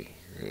 60,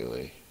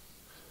 really?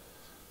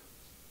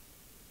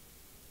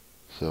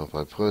 So if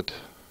I put...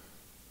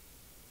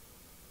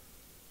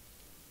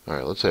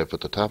 Alright, let's say I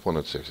put the top one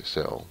at 60.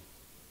 So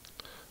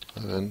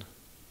 11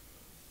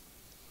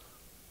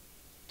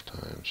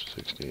 times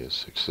 60 is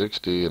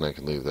 660, and I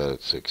can leave that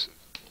at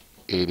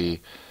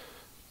 680.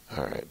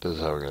 Alright, this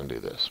is how we're going to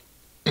do this.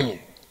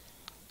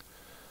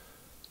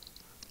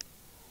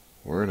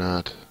 We're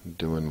not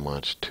doing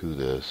much to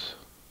this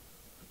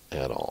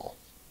at all.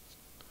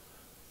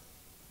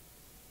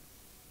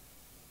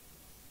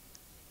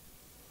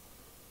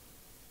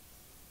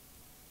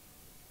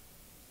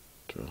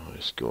 Draw high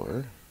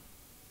score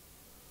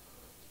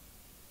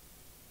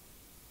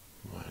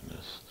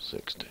minus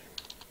 60.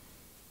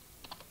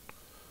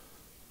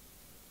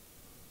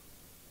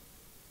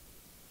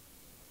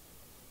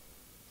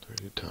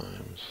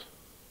 Times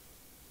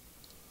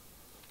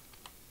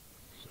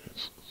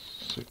it's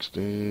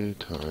 60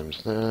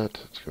 times that,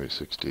 it's going to be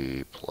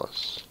 60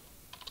 plus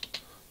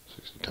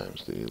 60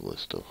 times the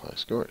list of high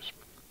scores.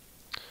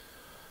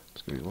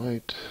 It's going to be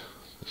white,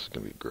 this is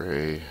going to be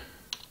gray,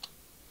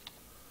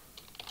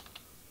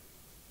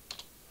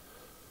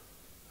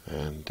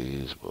 and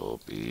these will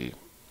be,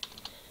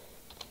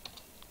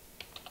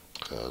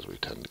 because we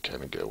tend to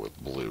kind of go with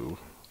blue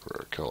for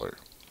our color.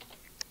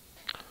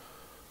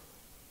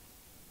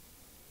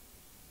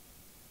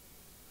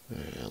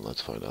 And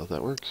let's find out if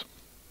that works.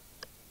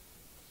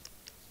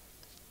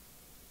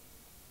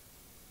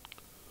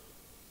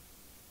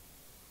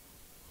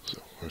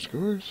 So, our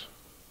scores.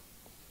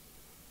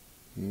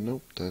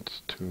 Nope,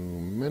 that's too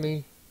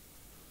many.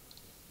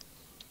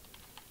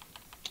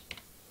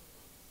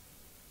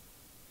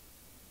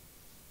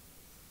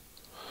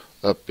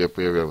 Yep,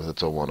 we have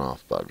it's a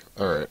one-off bug.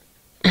 Alright.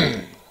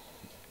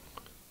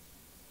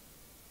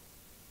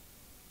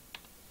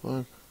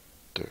 Well,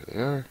 there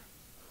they are.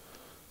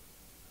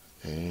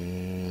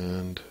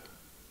 And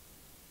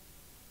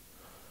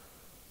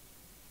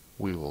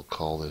we will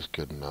call this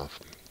good enough.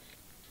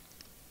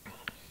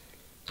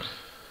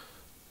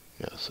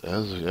 Yes,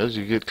 as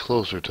you get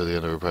closer to the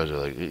end of a project,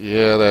 like,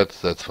 yeah,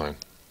 that's fine.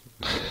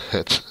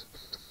 that's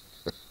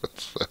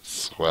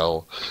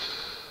well,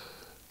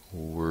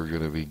 we're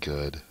gonna be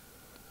good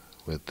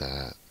with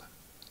that.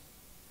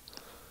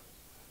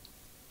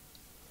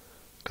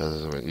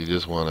 Because I mean, you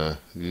just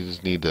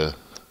need to.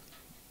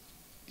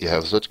 You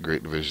have such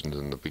great visions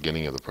in the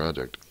beginning of the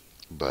project,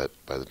 but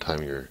by the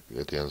time you're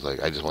at the end, it's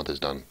like, I just want this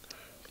done.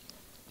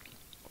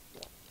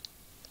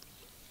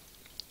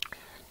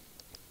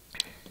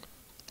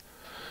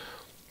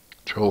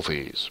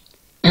 Trophies.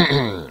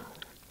 I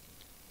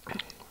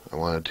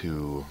wanted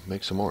to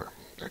make some more,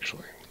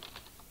 actually.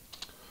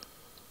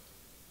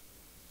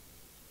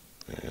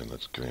 And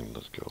let's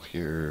go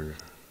here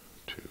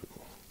to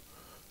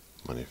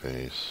money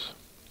face.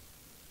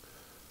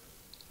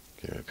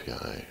 Game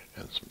API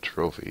and some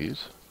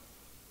trophies.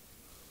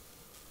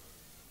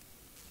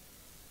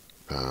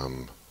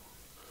 I'm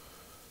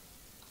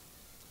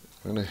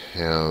going to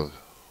have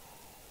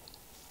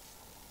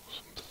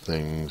some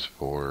things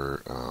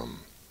for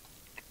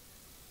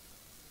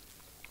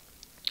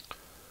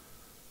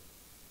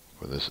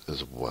this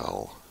as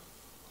well.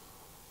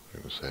 I'm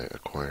going to say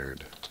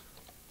acquired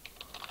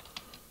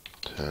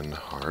 10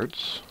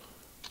 hearts.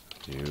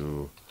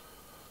 You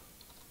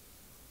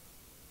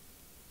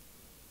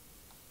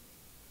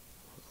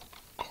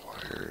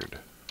acquired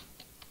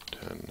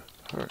 10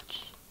 hearts.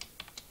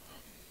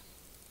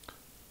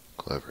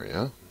 Clever,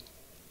 yeah?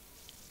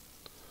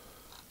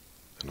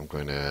 And I'm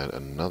going to add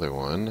another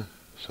one.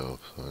 So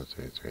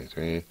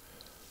 333.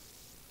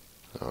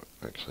 Oh,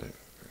 actually,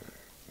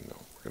 no,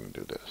 we're going to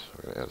do this.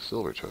 We're going to add a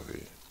silver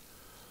trophy.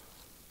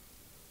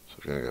 So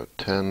we're going to go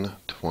 10,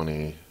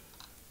 20,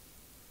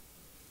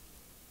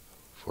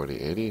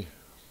 40, 80.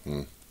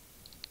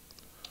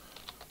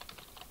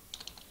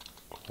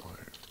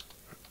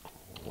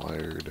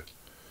 Acquired.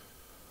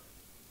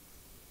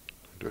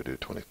 Do I do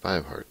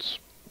 25 hearts?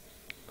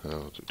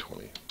 I'll do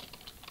 20.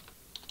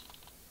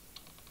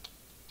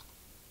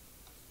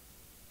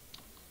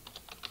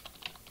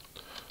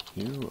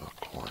 You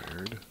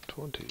acquired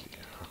 20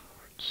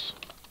 hearts.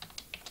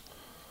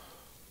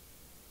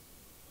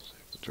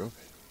 Save the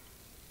trophy.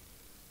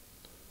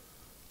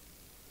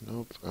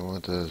 Nope, I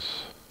want this.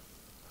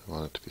 I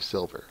want it to be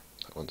silver.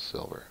 That one's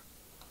silver.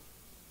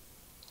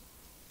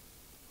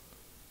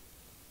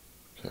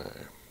 Okay.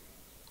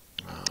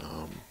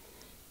 I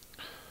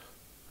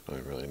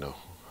don't really know.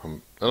 I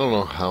don't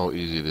know how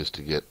easy it is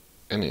to get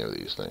any of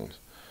these things.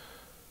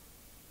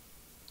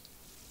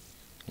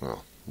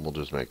 Well, we'll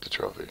just make the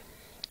trophy.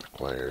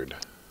 Acquired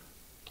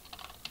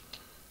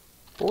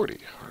 40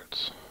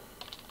 hearts.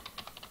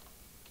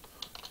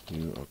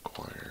 You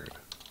acquired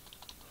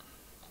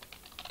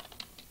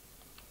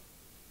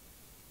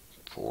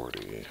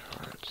 40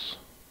 hearts.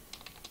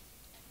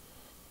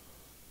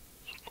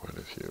 That's quite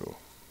a few.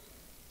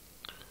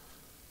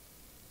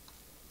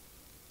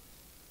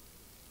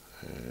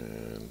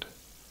 And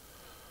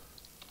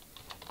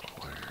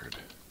acquired,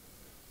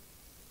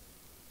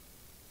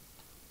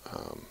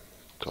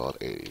 call it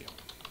 80.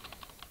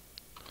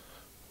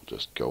 We'll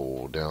just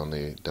go down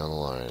the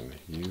line.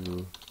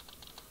 You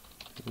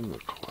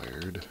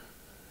acquired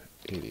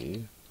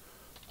 80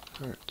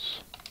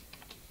 hearts.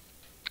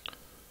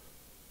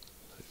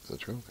 Save the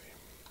trophy.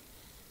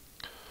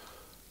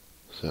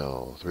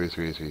 So 3,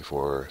 3, 3,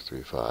 4,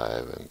 3,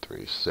 5, and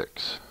 3,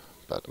 6.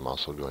 But I'm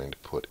also going to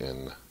put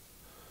in,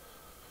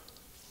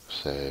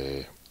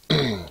 say,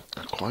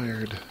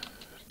 acquired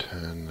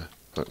 10.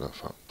 Oh, no,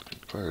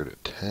 acquired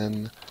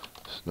 10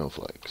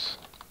 snowflakes.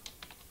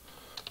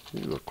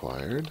 You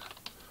acquired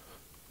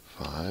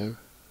 5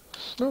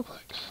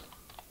 snowflakes.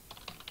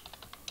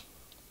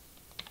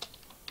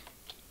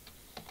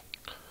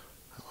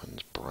 That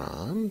one's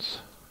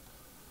bronze.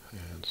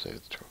 And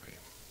save the trophy.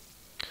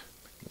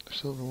 Make another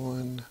silver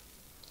one.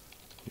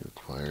 You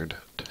acquired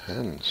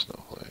 10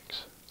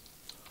 snowflakes.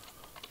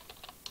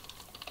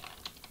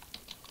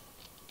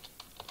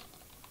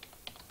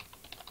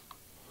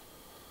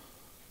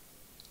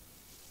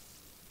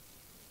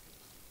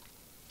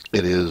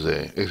 It is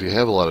a, if you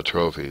have a lot of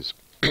trophies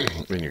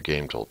in your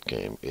game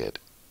game, it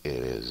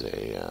is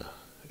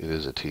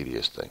a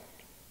tedious thing.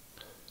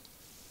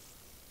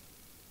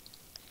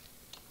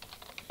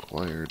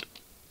 Acquired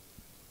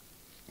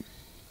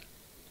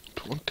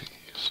 20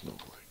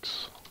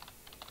 snowflakes.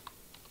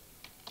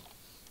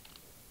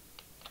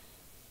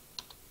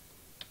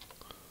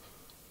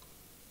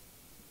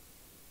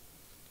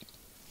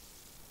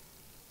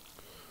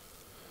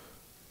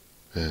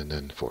 And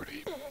then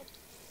 40.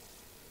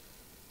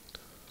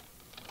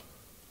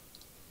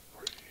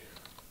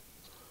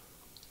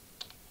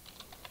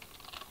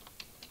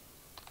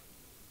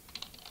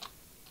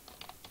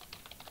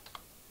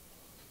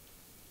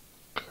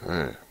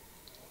 Okay.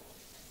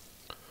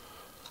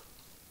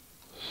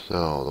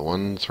 So the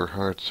ones for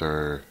hearts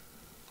are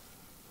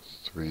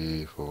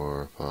 3,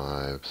 4,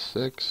 5,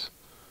 6.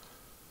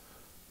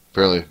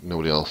 Apparently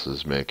nobody else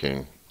is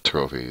making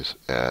trophies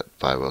at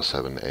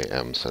 5:07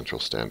 a.m. Central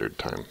Standard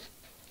Time,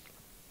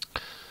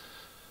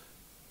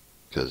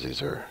 because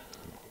these are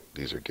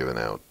given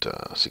out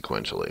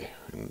sequentially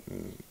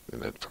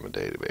from a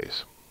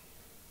database.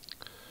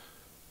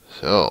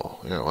 So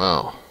yeah,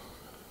 wow,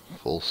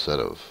 full set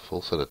of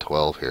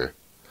 12 here.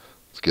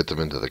 Let's get them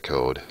into the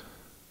code.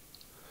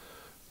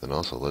 Then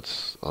also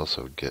let's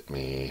get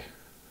me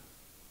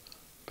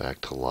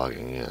back to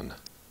logging in,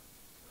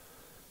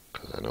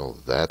 because I know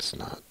that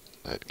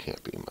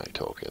can't be my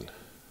token.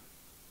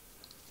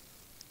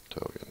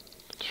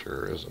 It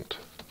sure isn't.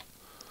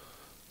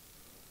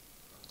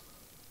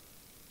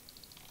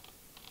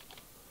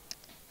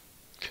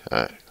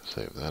 Okay,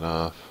 save that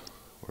off.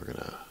 We're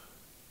gonna,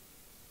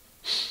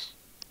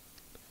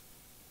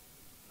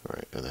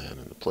 alright, and then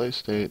in the play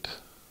state,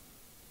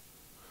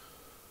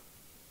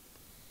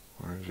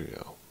 where did you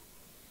go?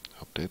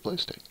 Update play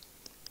state.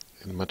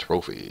 In my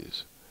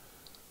trophies.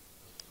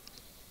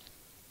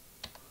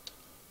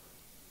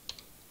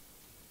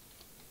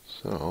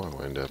 So I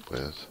wind up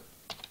with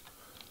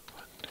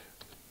 1, 2,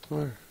 4,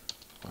 1,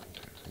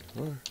 2, 3,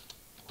 4, 1,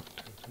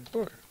 2, 3,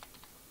 4.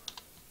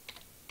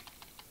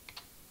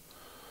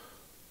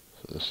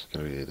 So this is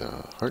going to be the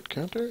heart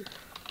counter.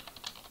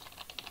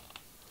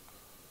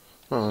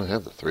 Well, I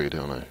have the 3,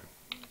 don't I?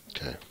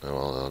 Okay,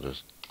 well, I'll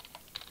just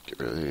get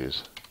rid of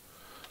these.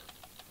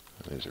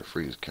 And these are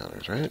freeze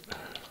counters, right?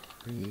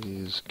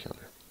 Freeze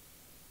counter.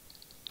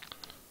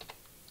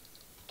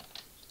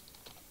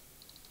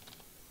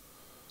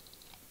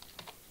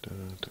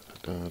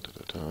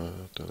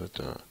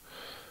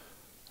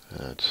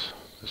 That's,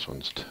 this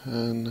one's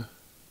 10,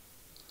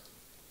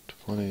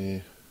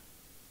 20,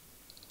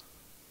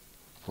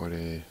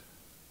 40,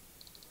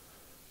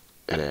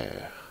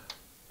 80,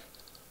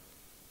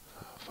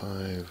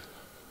 5,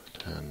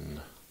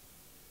 10,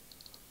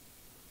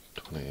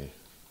 20,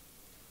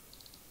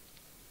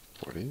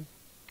 40.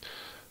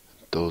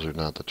 Those are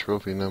not the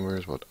trophy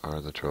numbers. What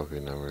are the trophy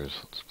numbers?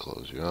 Let's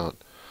close you out.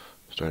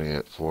 Starting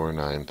at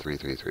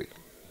 49333.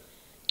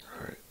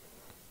 Alright.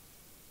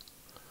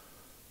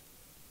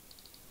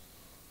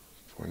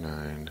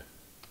 49.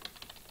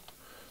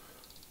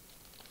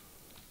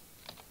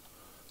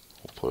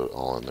 We'll put it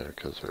all in there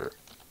because they're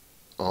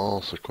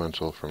all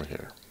sequential from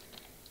here.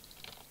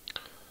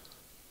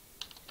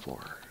 4,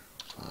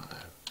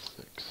 5,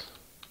 6,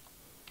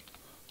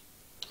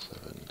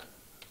 7,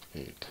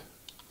 8,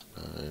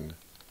 9,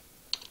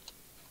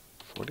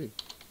 40.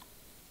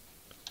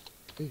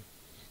 Okay.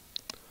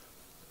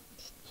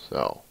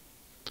 So,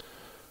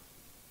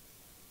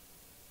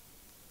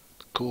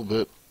 cool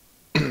bit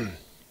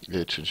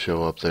it should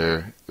show up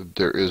there.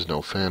 There is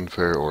no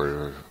fanfare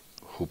or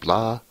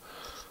hoopla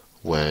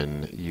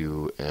when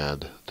you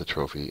add the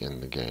trophy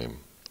in the game.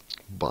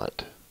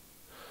 But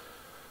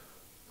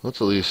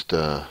let's at least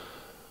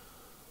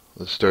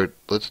let's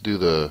do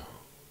the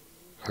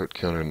heart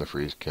counter and the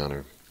freeze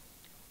counter,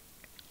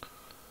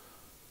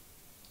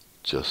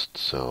 just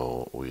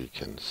so we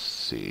can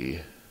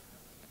see.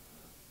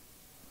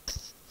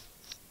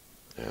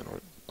 And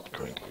we're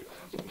going to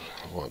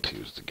want to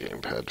use the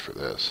gamepad for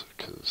this,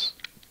 because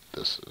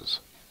this is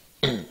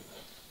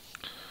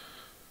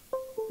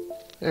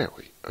there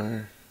we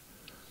are.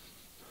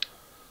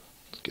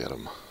 Let's get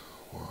them.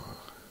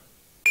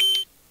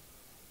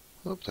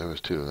 Oh, that was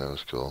two. That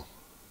was cool.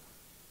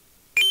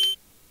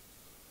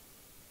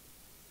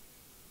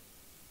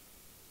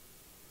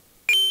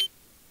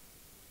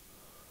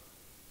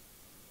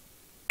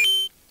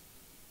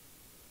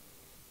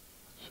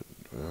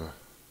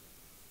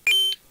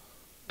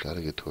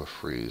 Gotta get to a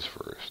freeze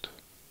first.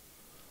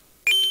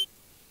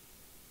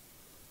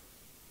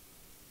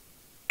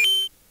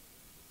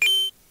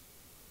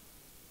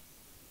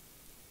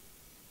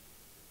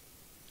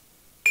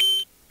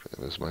 Okay,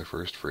 this is my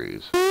first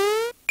freeze.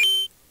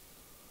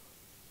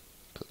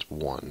 That's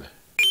one.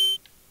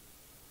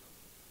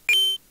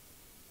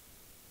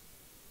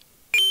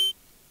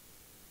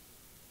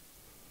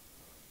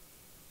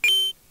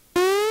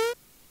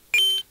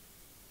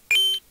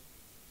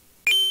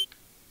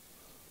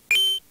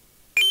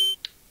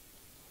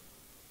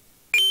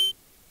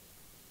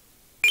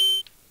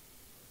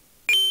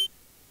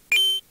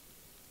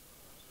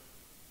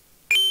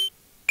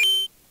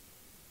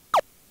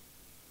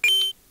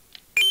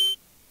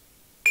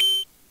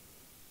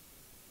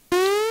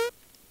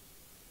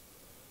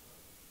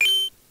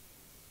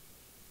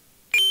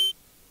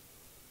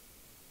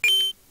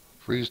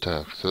 Freeze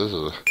time. So this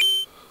is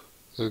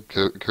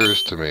it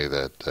occurs to me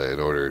that in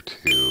order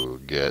to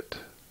get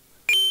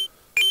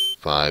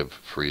 5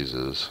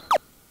 freezes,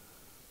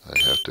 I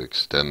have to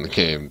extend the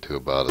game to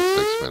about a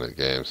 6-minute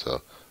game.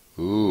 So,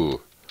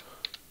 ooh,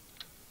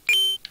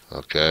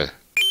 okay,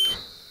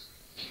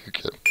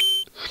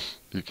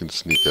 you can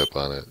sneak up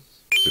on it.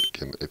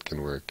 It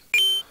can work.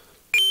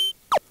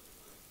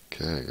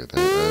 Okay, get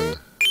that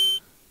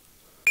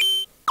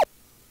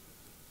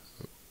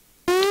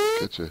done.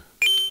 Get you.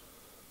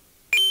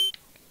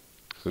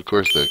 So of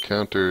course the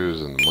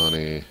counters and the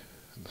money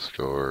and the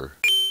score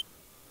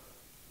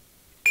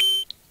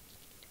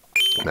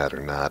matter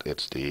not.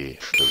 It's the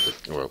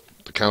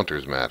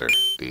counters matter.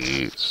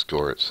 The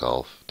score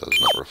itself does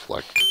not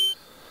reflect.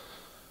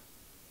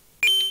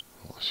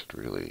 Well, I should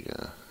really.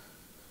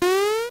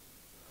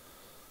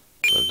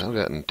 So I've now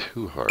gotten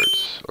 2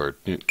 hearts or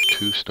 2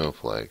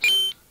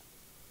 snowflakes.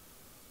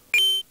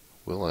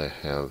 Will I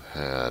have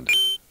had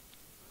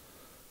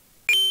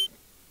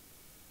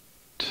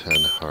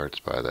 10 hearts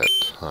by that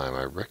time?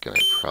 I reckon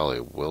I probably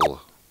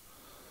will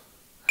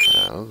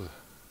have.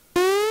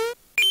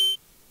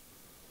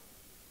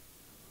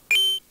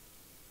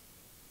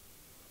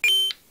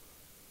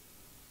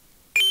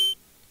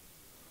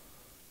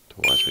 To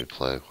watch me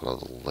play one of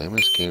the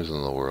lamest games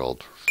in the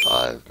world for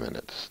 5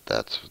 minutes.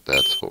 That's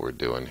what we're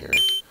doing here.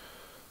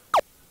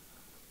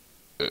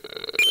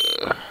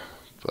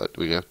 But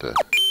we gotta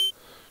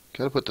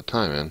put the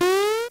time in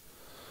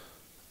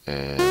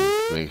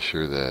and make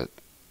sure that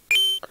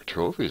our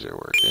trophies are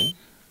working.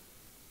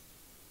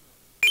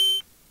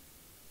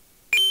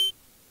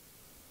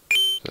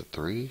 Is that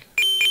 3?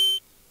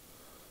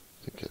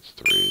 I think it's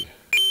 3.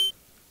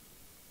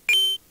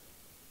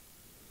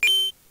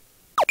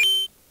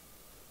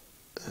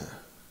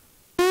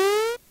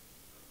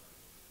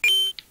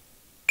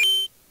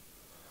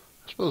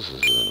 I suppose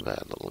this isn't a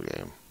bad little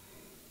game.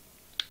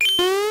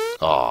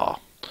 Aw.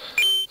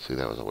 See,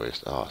 that was a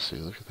waste. Aw, see,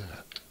 look at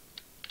that.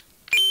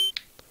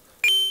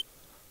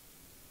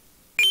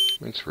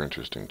 Makes for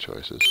interesting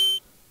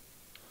choices.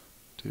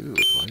 Dude,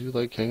 why do you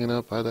like hanging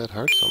out by that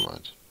heart so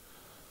much?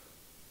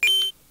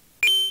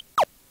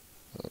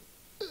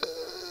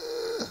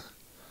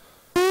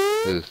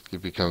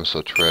 It becomes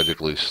so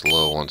tragically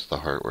slow once the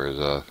heart wears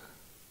off.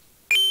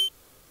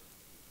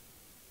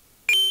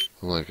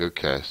 I'm like,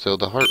 okay, so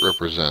the heart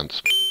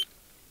represents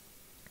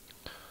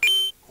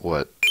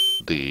what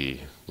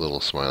the little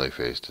smiley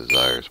face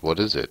desires. What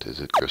is it? Is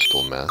it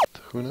crystal meth?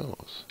 Who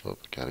knows? Oh,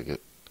 gotta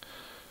get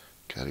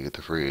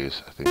the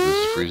freeze. I think this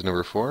is freeze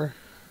number 4.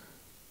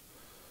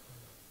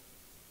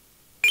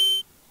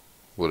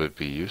 Would it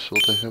be useful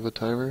to have a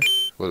timer?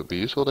 Would it be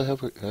useful to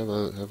have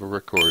a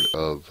record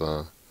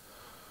of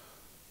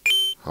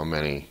how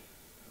many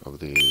of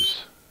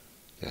these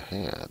you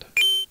had?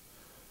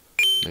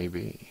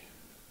 Maybe.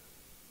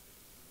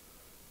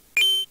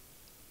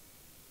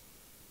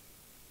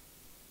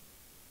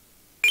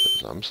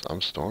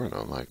 I'm storing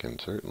them. I can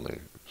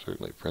certainly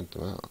print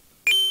them out.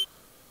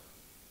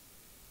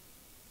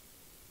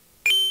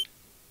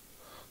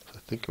 So I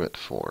think I'm at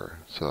 4.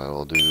 So I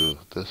will do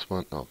this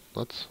one. Oh,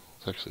 let's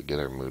actually get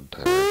our mood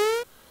timer.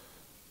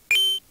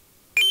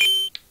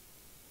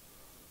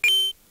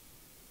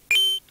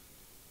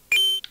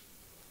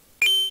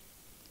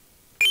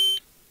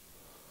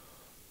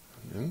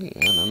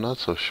 not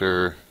so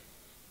sure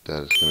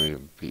that it's going to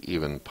be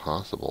even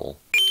possible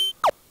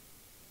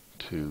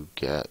to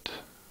get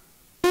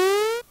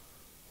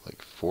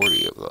like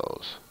 40 of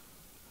those.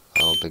 I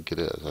don't think it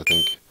is. I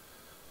think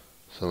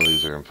some of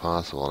these are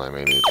impossible, and I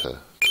may need to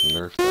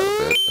nerf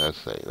that a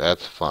bit.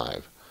 That's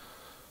 5.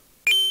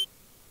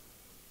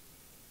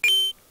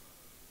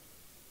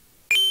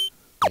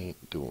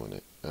 Ain't doing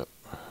it. Yep.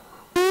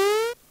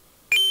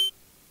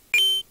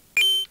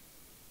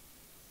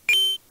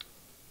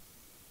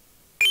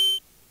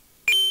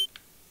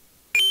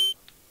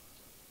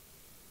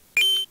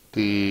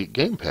 The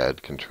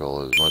gamepad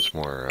control is much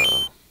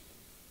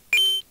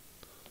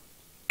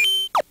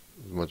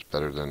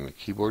better than the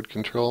keyboard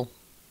control,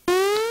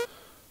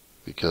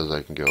 because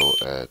I can go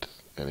at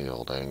any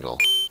old angle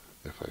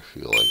if I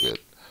feel like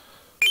it.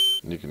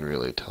 And you can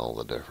really tell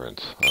the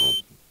difference.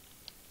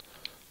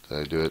 Did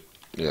I do it?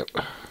 Yep.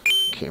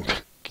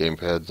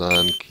 Gamepad's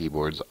on,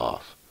 keyboard's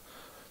off,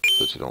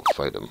 so that you don't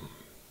fight them.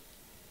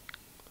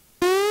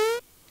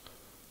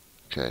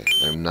 Okay,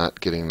 I'm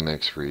not getting the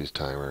next freeze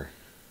timer.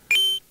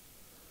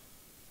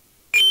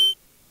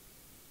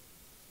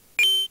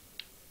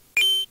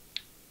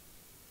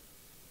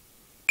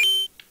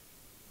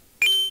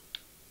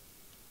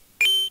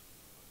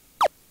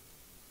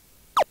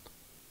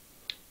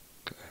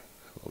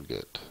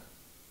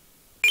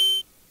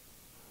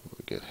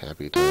 We'll get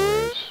happy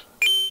timers.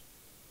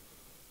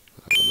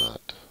 I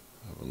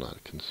will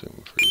not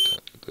consume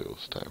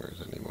those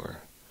timers anymore.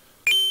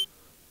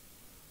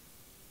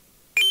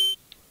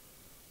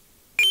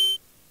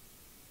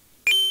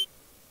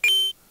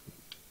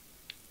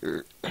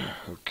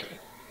 Okay.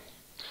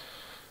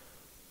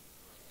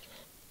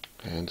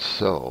 And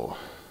so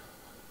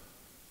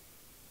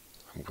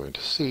I'm going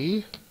to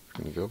see.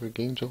 I'm going to go over to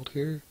Game Jolt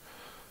here.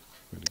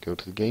 I'm going to go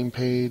to the game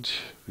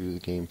page, view the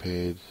game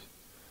page,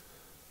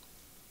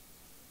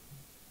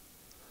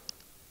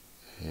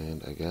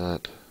 and I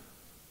got,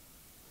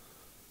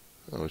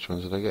 which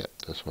ones did I get?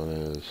 This one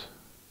is,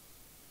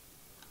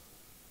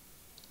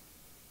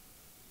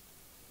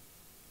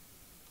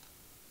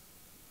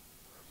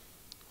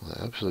 well,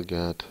 I actually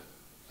got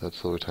that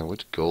silver timer.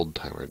 Which gold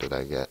timer did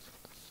I get?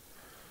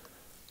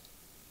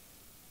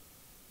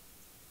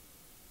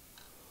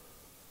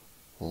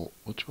 Well,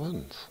 which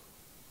ones?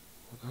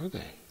 What are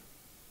they?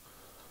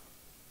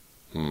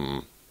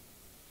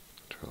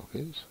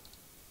 Trophies.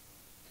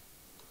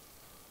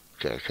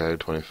 Okay, I acquired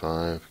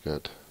 25.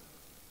 Got.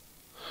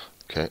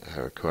 Okay,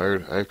 I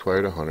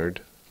acquired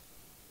 100.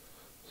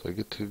 So I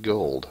get 2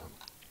 gold.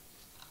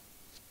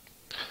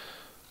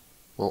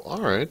 Well,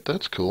 alright,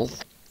 that's cool.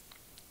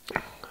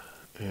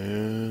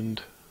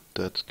 And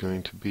that's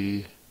going to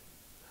be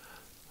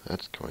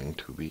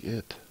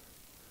it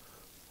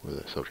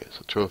with this. Okay,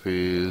 so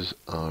trophies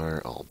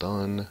are all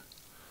done.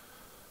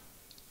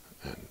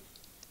 And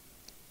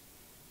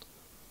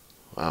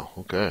wow,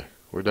 okay.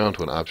 We're down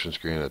to an option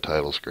screen and a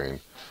title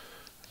screen.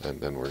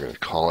 And then we're going to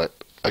call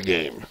it a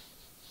game.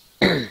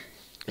 And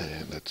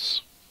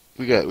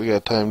we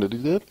got time to do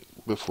that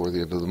before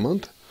the end of the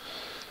month.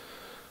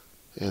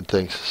 And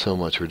thanks so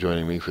much for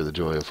joining me for the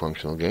joy of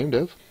functional game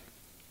dev.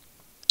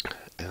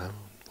 And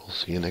we'll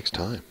see you next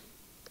time.